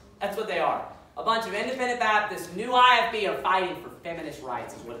rights. That's what they are. A bunch of independent Baptists, new IFB, are fighting for feminist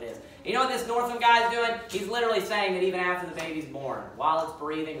rights is what it is. You know what this Northam guy's doing? He's literally saying that even after the baby's born, while it's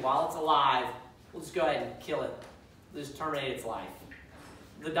breathing, while it's alive, we'll just go ahead and kill it. We'll just terminate its life.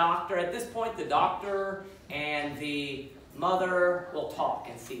 At this point, the doctor and the mother will talk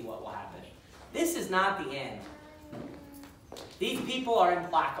and see what will happen. This is not the end. These people are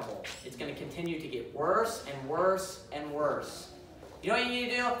implacable. It's going to continue to get worse and worse and worse. You know what you need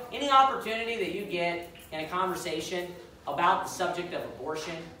to do? Any opportunity that you get in a conversation about the subject of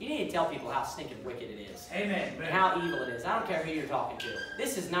abortion, you need to tell people how stinking wicked it is. Amen. And how evil it is. I don't care who you're talking to.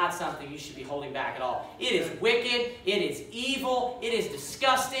 This is not something you should be holding back at all. It is wicked. It is evil. It is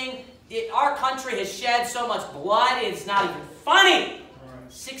disgusting. Our country has shed so much blood, it's not even funny.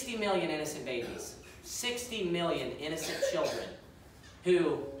 60 million innocent babies. 60 million innocent children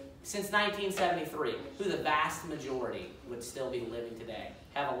who, since 1973, who the vast majority would still be living today.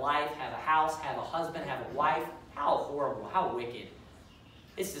 Have a life, have a house, have a husband, have a wife. How horrible, how wicked.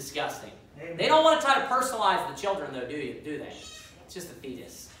 It's disgusting. Amen. They don't want to try to personalize the children, though, do they? It's just a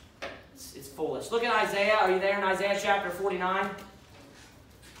fetus. It's foolish. Look at Isaiah. Are you there in Isaiah chapter 49?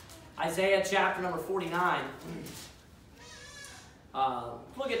 Isaiah chapter number 49.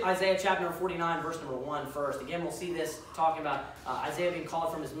 Look at Isaiah chapter number 49, verse number 1 first. Again, we'll see this talking about Isaiah being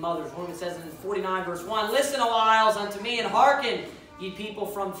called from his mother's womb. It says in 49, verse 1, "Listen a whiles unto me, and hearken, ye people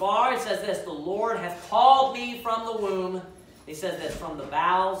from far." It says this, "The Lord hath called me from the womb." He says this, "From the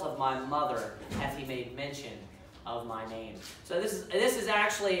bowels of my mother hath he made mention of my name." So this is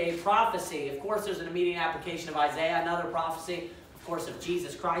actually a prophecy. Of course, there's an immediate application of Isaiah, another prophecy, of course, of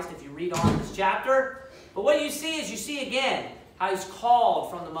Jesus Christ, if you read on this chapter. But what you see is, you see again, how he's called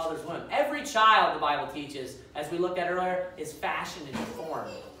from the mother's womb. Every child, the Bible teaches, as we looked at earlier, is fashioned and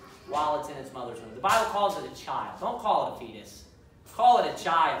formed while it's in its mother's womb. The Bible calls it a child. Don't call it a fetus. Call it a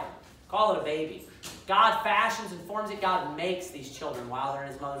child. Call it a baby. God fashions and forms it. God makes these children while they're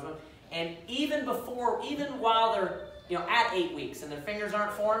in his mother's womb. And even while they're at 8 weeks and their fingers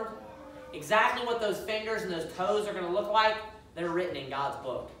aren't formed, exactly what those fingers and those toes are going to look like, they're written in God's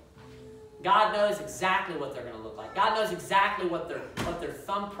book. God knows exactly what they're going to look like. God knows exactly what their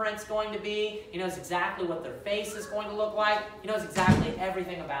thumbprint's going to be. He knows exactly what their face is going to look like. He knows exactly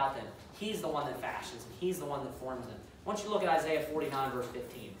everything about them. He's the one that fashions them. He's the one that forms them. I want you to look at Isaiah 49, verse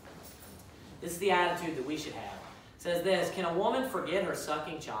 15. This is the attitude that we should have. It says this, "Can a woman forget her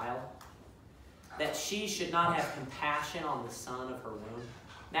sucking child, that she should not have compassion on the son of her womb?"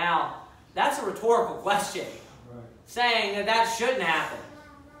 Now, that's a rhetorical question, saying that shouldn't happen.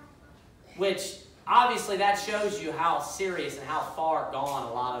 Which, obviously, that shows you how serious and how far gone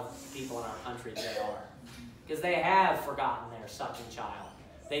a lot of people in our country today are. Because they have forgotten their sucking child.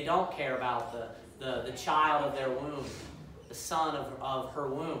 They don't care about the child of their womb, the son of her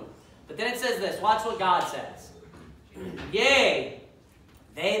womb. But then it says this. Watch what God says. Yea,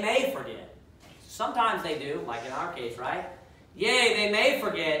 they may forget. Sometimes they do, like in our case, right? Yea, they may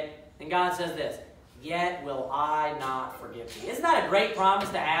forget. And God says this, yet will I not forget thee. Isn't that a great promise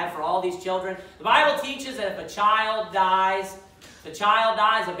to have for all these children? The Bible teaches that if a child dies,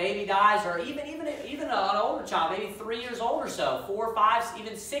 a baby dies, or even an older child, maybe 3 years old or so, 4, 5,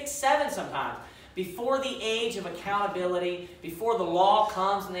 even 6, 7 sometimes, before the age of accountability, before the law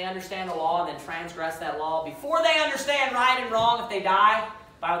comes and they understand the law and then transgress that law, before they understand right and wrong, if they die,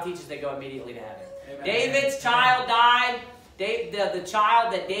 the Bible teaches they go immediately to heaven. Amen. David's child died. The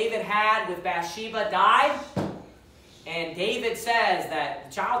child that David had with Bathsheba died. And David says that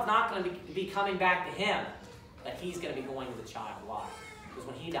the child's not going to be coming back to him, that he's going to be going to the child. Why? Because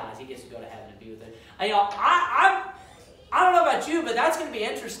when he dies, he gets to go to heaven and be with it. I don't know about you, but that's going to be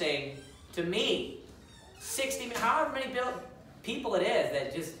interesting to me. 60, however many people it is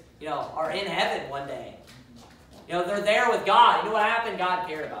that just, are in heaven one day. They're there with God. You know what happened? God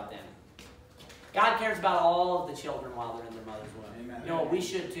cared about them. God cares about all of the children while they're in their mother's womb. Amen. We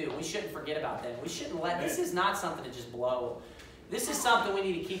should too. We shouldn't forget about them. We shouldn't this is not something to just blow. This is something we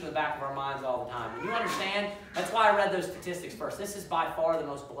need to keep in the back of our minds all the time. And you understand? That's why I read those statistics first. This is by far the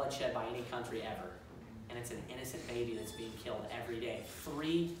most bloodshed by any country ever. And it's an innocent baby that's being killed every day.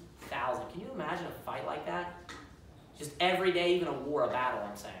 3,000. Can you imagine a fight like that? Just every day, even a war, a battle,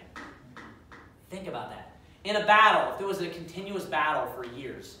 I'm saying. Think about that. In a battle, if there was a continuous battle for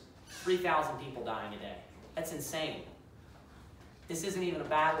years, 3,000 people dying a day. That's insane. This isn't even a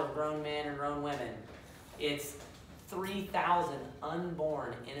battle of grown men and grown women. It's 3,000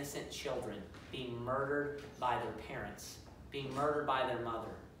 unborn innocent children being murdered by their parents, being murdered by their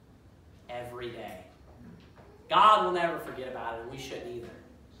mother every day. God will never forget about it, and we shouldn't either.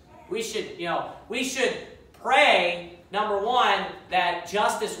 We should pray, number one, that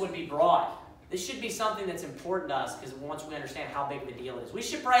justice would be brought. This should be something that's important to us because once we understand how big of a deal it is. We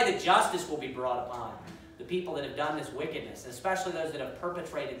should pray that justice will be brought upon the people that have done this wickedness, especially those that have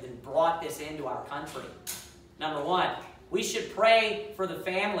perpetrated and brought this into our country. Number one, we should pray for the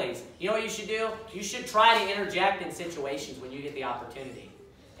families. You know what you should do? You should try to interject in situations when you get the opportunity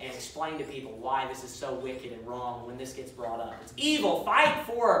and explain to people why this is so wicked and wrong when this gets brought up. It's evil. Fight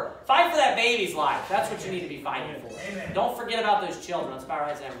for that baby's life. That's what you need to be fighting for. Amen. Don't forget about those children. Let's bow our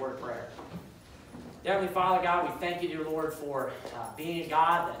heads and have a word of prayer. Dear Heavenly Father, God, we thank you, dear Lord, for being a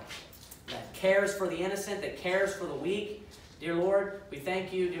God that cares for the innocent, that cares for the weak. Dear Lord, we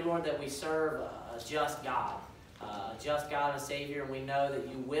thank you, dear Lord, that we serve a just God. A just God and a Savior, and we know that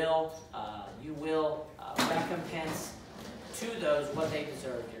you will recompense to those what they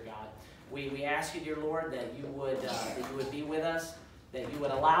deserve, dear God. We ask you, dear Lord, that you would be with us, that you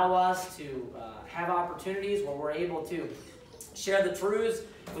would allow us to have opportunities where we're able to share the truths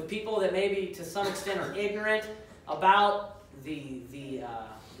with people that maybe to some extent are ignorant about the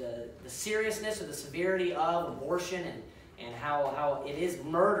seriousness or the severity of abortion and how it is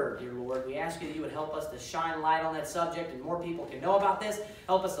murder, dear Lord. We ask you that you would help us to shine light on that subject and more people can know about this.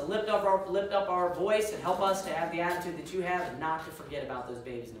 Help us to lift up our voice and help us to have the attitude that you have and not to forget about those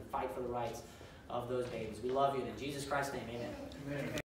babies and to fight for the rights of those babies. We love you, and in Jesus Christ's name, amen. Amen.